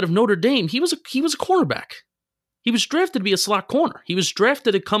 Julian Love out of Notre Dame, he was a cornerback. He was drafted to be a slot corner. He was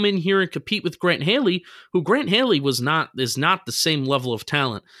drafted to come in here and compete with Grant Haley, who Grant Haley is not the same level of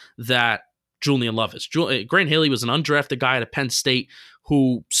talent that Julian Love is. Grant Haley was an undrafted guy at Penn State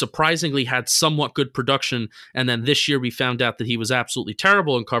who surprisingly had somewhat good production, and then this year we found out that he was absolutely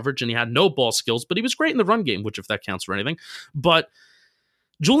terrible in coverage and he had no ball skills, but he was great in the run game, which if that counts for anything. But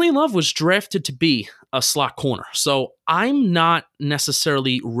Julian Love was drafted to be a slot corner, so I'm not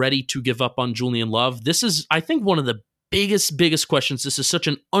necessarily ready to give up on Julian Love. This is, I think, one of the biggest questions. This is such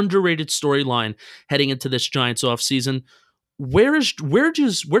an underrated storyline heading into this Giants offseason. Where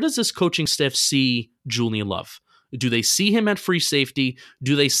does this coaching staff see Julian Love? Do they see him at free safety?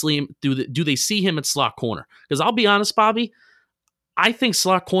 Do they see him at slot corner? Because I'll be honest, Bobby, I think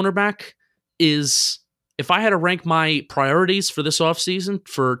slot cornerback is if I had to rank my priorities for this offseason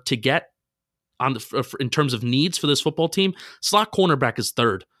to get on in terms of needs for this football team, slot cornerback is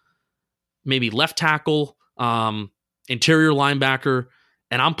third. Maybe left tackle, interior linebacker,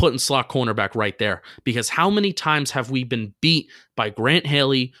 and I'm putting slot cornerback right there, because how many times have we been beat by Grant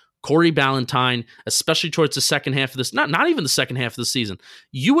Haley, Corey Ballantyne, especially towards the second half of this, not even the second half of the season.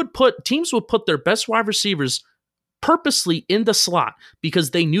 Teams would put their best wide receivers purposely in the slot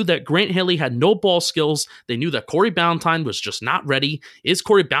because they knew that Grant Haley had no ball skills. They knew that Corey Ballantyne was just not ready. Is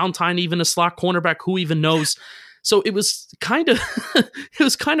Corey Ballantyne even a slot cornerback? Who even knows? So it was kind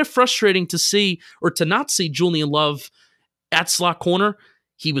of frustrating to see, or to not see, Julian Love at slot corner.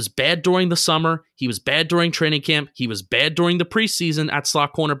 He was bad during the summer. He was bad during training camp. He was bad during the preseason at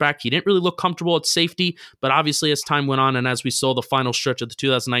slot cornerback. He didn't really look comfortable at safety, but obviously as time went on and as we saw the final stretch of the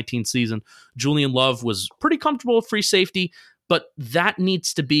 2019 season, Julian Love was pretty comfortable at free safety, but that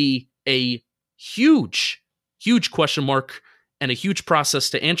needs to be a huge, huge question mark and a huge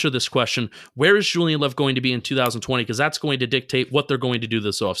process to answer this question. Where is Julian Love going to be in 2020? Because that's going to dictate what they're going to do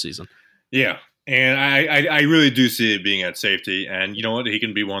this offseason. Yeah. And I really do see it being at safety. And you know what? He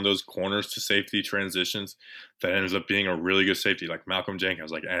can be one of those corners to safety transitions that ends up being a really good safety, like Malcolm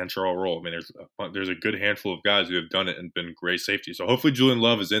Jenkins, like Antrell Roll. I mean, there's a good handful of guys who have done it and been great safety. So hopefully Julian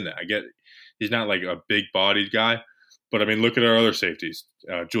Love is in that. I get he's not like a big-bodied guy. But, I mean, look at our other safeties.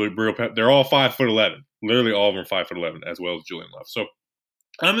 Julian Brio, they're all 5'11". Literally all of them 5'11", as well as Julian Love. So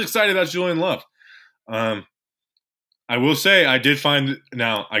I'm excited about Julian Love. I will say I did find –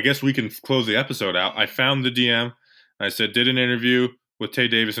 now, I guess we can close the episode out. I found the DM. I said, did an interview with Tay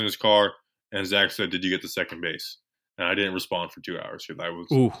Davis in his car, and Zach said, did you get to second base? And I didn't respond for 2 hours because I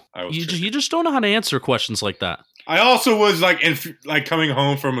was you just don't know how to answer questions like that. I also was like coming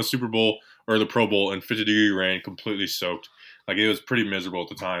home from a Super Bowl or the Pro Bowl in 50-degree rain, completely soaked. Like, it was pretty miserable at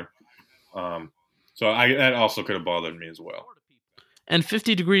the time. So that also could have bothered me as well. And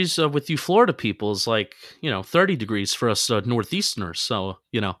 50 degrees with you Florida people is like, 30 degrees for us Northeasterners. So,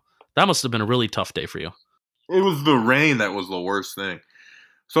 that must have been a really tough day for you. It was the rain that was the worst thing.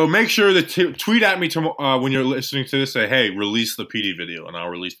 So make sure to tweet at me when you're listening to this. Say, hey, release the PD video, and I'll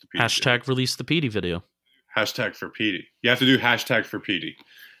release the PD Hashtag video. Release the PD video. Hashtag for PD. You have to do hashtag for PD.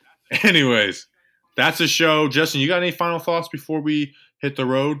 Anyways, that's a show. Justin, you got any final thoughts before we hit the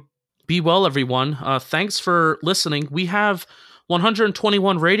road? Be well, everyone. Thanks for listening. We have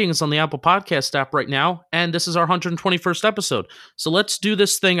 121 ratings on the Apple Podcast app right now, and this is our 121st episode. So let's do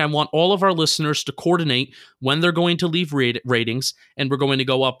this thing. I want all of our listeners to coordinate when they're going to leave ratings, and we're going to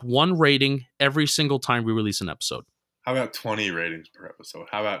go up one rating every single time we release an episode. How about 20 ratings per episode?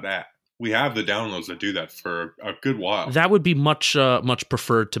 How about that? We have the downloads that do that for a good while. That would be much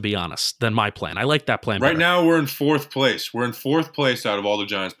preferred, to be honest, than my plan. I like that plan better. Right now, we're in fourth place. We're in fourth place out of all the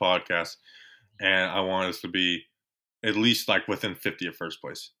Giants podcasts, and I want us to be at least like within 50 of first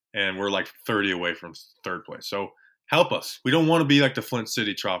place. And we're like 30 away from third place. So help us. We don't want to be like the Flint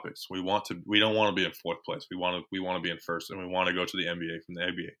City Tropics. We don't want to be in fourth place. We want to be in first, and we want to go to the NBA from the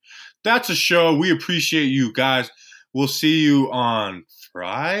ABA. That's a show. We appreciate you guys. We'll see you on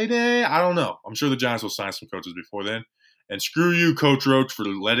Friday. I don't know. I'm sure the Giants will sign some coaches before then. And screw you, Coach Roach, for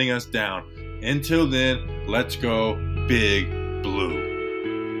letting us down. Until then, let's go Big Blue.